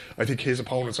Cup. I think his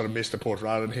opponent sort of missed the putt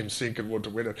rather than him sinking one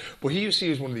to win it. But he used to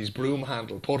use one of these broom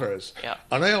handle putters. Yeah.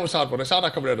 And I always thought, when I saw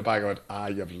that coming out of the bag, I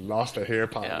went, you've lost it here,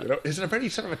 pal. Yeah. Is it a very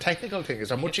sort of a technical thing? Is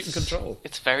there much you can control?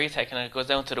 It's very technical. It goes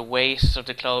down to the weight of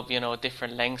the club,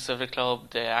 different lengths of the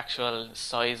club, the actual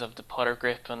size of the putter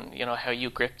grip, and how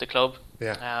you grip the club.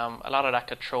 Yeah. A lot of that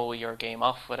could throw your game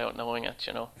off without knowing it,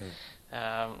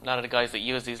 A lot of the guys that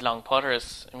use these long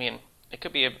putters, I mean, it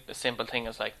could be a simple thing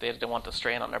as they want to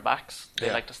strain on their backs.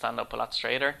 They like to stand up a lot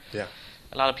straighter. Yeah.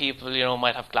 A lot of people,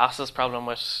 might have glasses problem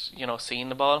with, seeing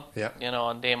the ball. Yeah.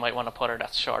 And they might want a putter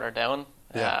that's shorter down.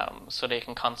 So they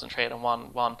can concentrate on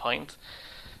one point.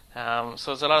 So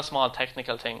there's a lot of small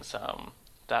technical things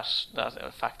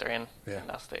that factor in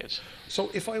that stage. So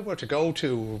if I were to go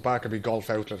to Barkerby Golf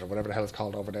Outlet or whatever the hell it's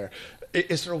called over there,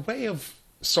 is there a way of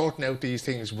sorting out these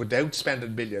things without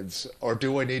spending millions, or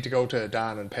do I need to go to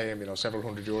Dan and pay him several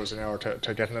 €100 an hour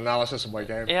to get an analysis of my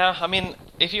game? Yeah, I mean,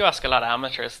 if you ask a lot of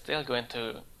amateurs, they'll go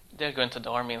into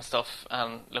Dormy and stuff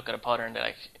and look at a putter and they're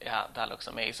like, yeah, that looks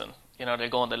amazing. They'll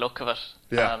go on the look of it,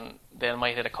 and they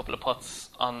might hit a couple of putts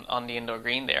on the indoor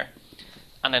green there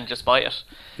and then just buy it.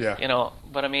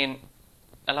 But I mean,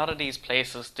 a lot of these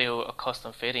places do a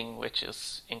custom fitting, which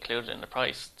is included in the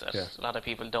price that a lot of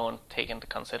people don't take into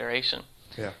consideration.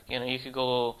 You could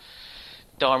go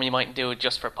Dorm, you might do it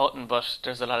just for putting, but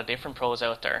there's a lot of different pros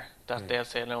out there that they'll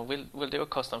say, no, we'll do a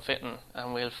custom fitting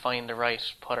and we'll find the right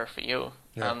putter for you,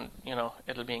 and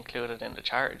it'll be included in the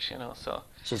charge. So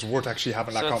it's worth actually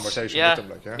having that conversation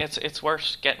with them, it's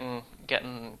worth getting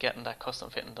that custom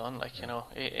fitting done.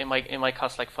 It might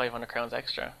cost like 500 crowns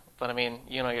extra, But I mean,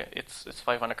 it's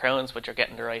 500 crowns, but you're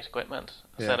getting the right equipment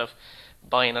instead of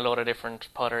buying a load of different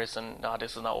putters and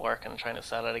this is not working and trying to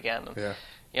sell it again.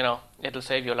 And, it'll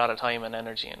save you a lot of time and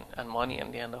energy and money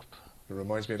in the end up. It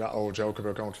reminds me of that old joke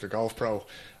about going to the golf pro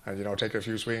and, taking a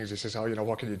few swings. He says,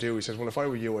 what can you do? He says, well, if I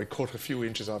were you, I'd cut a few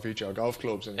inches off each of your golf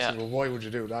clubs. And he says, well, why would you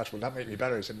do that? Well, that make me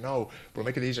better. He said, no, but it'll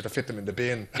make it easier to fit them in the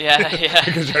bin. Yeah.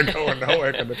 Because you're going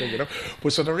nowhere kind of thing,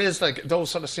 But so there is like those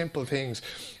sort of simple things.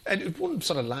 And one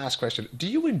sort of last question. Do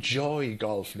you enjoy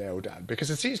golf now, Dan? Because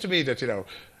it seems to me that,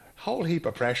 whole heap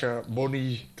of pressure,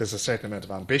 money, there's a certain amount of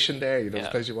ambition there, there's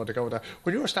places you want to go with that.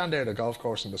 When you were standing there at a golf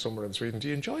course in the summer in Sweden, do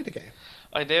you enjoy the game?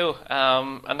 I do,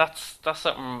 and that's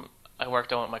something I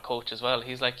worked on with my coach as well.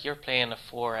 He's like, you're playing a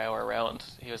 4-hour round.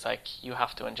 He was like, you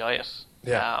have to enjoy it.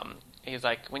 He's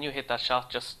like, when you hit that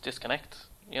shot, just disconnect.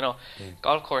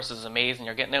 Golf course is amazing.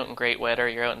 You're getting out in great weather.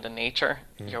 You're out in the nature.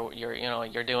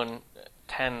 You're doing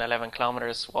 10, 11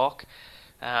 kilometers walk.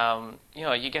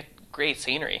 You get great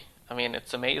scenery. I mean,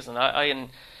 it's amazing.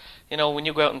 When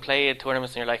you go out and play at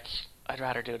tournaments and you're like, I'd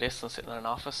rather do this than sitting in an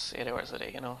office 8 hours a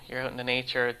day, You're out in the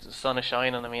nature, the sun is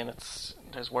shining. I mean,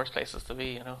 there's worse places to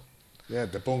be, Yeah,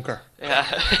 the bunker. Yeah.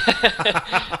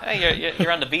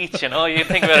 You're on the beach, you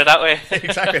think about it that way.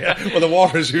 Exactly, yeah. Well, the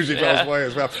water is usually close by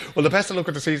as well. Well, the best of luck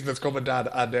at the season that's coming, Dan,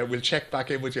 and we'll check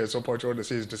back in with you at some point during the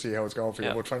season to see how it's going for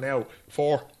you. But for now,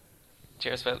 4.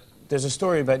 Cheers, Phil. There's a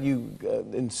story about you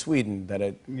in Sweden that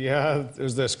Yeah,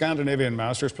 there's the Scandinavian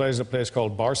Masters plays a place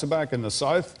called Barsebäck in the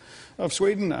south of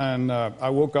Sweden, and I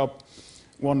woke up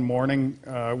one morning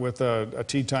with a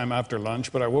tea time after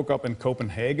lunch, but I woke up in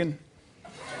Copenhagen,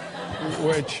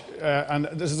 which, and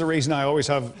this is the reason I always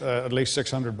have at least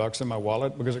 $600 in my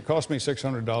wallet, because it cost me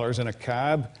 $600 in a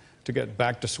cab to get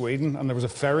back to Sweden, and there was a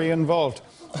ferry involved.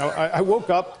 Now, I woke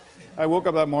up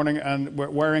that morning and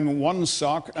wearing one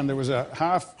sock, and there was a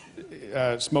half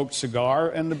smoked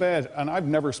cigar in the bed, and I've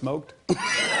never smoked.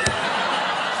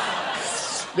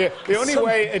 The only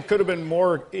way it could have been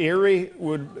more eerie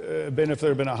would have been if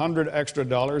there had been $100 extra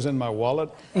in my wallet.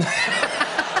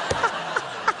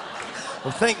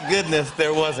 Well, thank goodness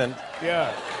there wasn't.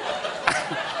 Yeah.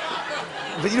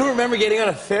 But you don't remember getting on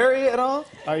a ferry at all?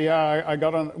 I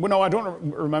got on. Well, no, I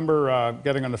don't remember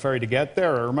getting on the ferry to get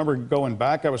there. I remember going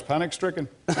back. I was panic-stricken.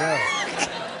 Yeah.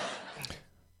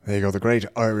 There you go, the great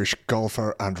Irish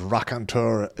golfer and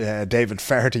raconteur David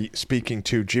Feherty speaking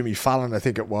to Jimmy Fallon, I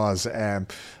think it was.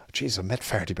 Jeez, I met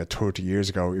Feherty about 30 years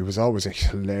ago. He was always a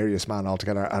hilarious man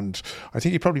altogether, and I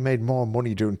think he probably made more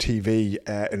money doing TV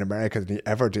in America than he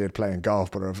ever did playing golf,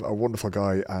 but a wonderful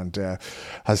guy, and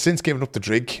has since given up the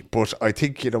drink. But I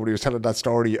think, when he was telling that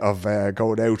story of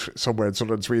going out somewhere in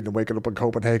southern Sweden and waking up in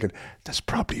Copenhagen, there's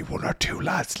probably 1 or 2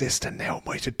 lads listening now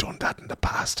might have done that in the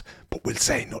past, but we'll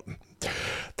say nothing.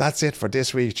 That's it for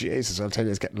this week. Jesus, I'll tell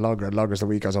you, it's getting longer and longer as the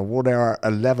week goes on. 1 hour,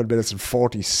 11 minutes and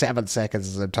 47 seconds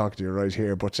as I'm talking to you right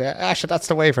here. But Asha, that's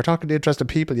the way. If you're talking to interesting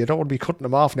people, you don't want to be cutting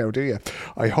them off now, do you?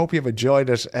 I hope you've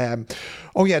enjoyed it.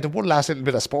 The one last little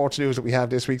bit of sports news that we have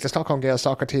this week. The Stockholm Gales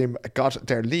soccer team got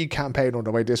their league campaign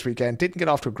underway this weekend. Didn't get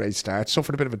off to a great start.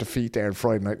 Suffered a bit of a defeat there on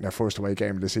Friday night in their first away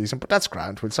game of the season. But that's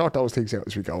grand. We'll sort those things out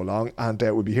as we go along. And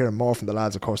we'll be hearing more from the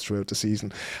lads, of course, throughout the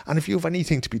season. And if you have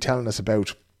anything to be telling us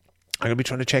about, I'm going to be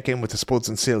trying to check in with the Spuds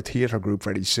and Sill Theatre Group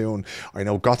very soon. I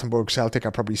know Gothenburg Celtic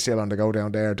are probably still on the go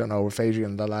down there. I don't know if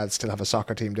Adrian and the lads still have a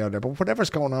soccer team down there. But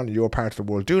whatever's going on in your part of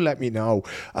the world, do let me know,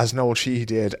 as Noel Sheehy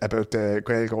did, about the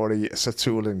Gaelgori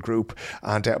Satsulan group.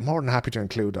 And I'm more than happy to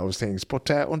include those things. But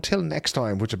until next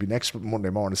time, which will be next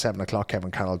Monday morning, 7 o'clock, Kevin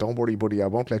Carroll, don't worry, buddy, I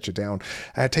won't let you down.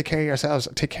 Take care of yourselves,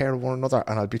 take care of one another,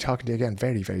 and I'll be talking to you again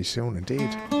very, very soon indeed.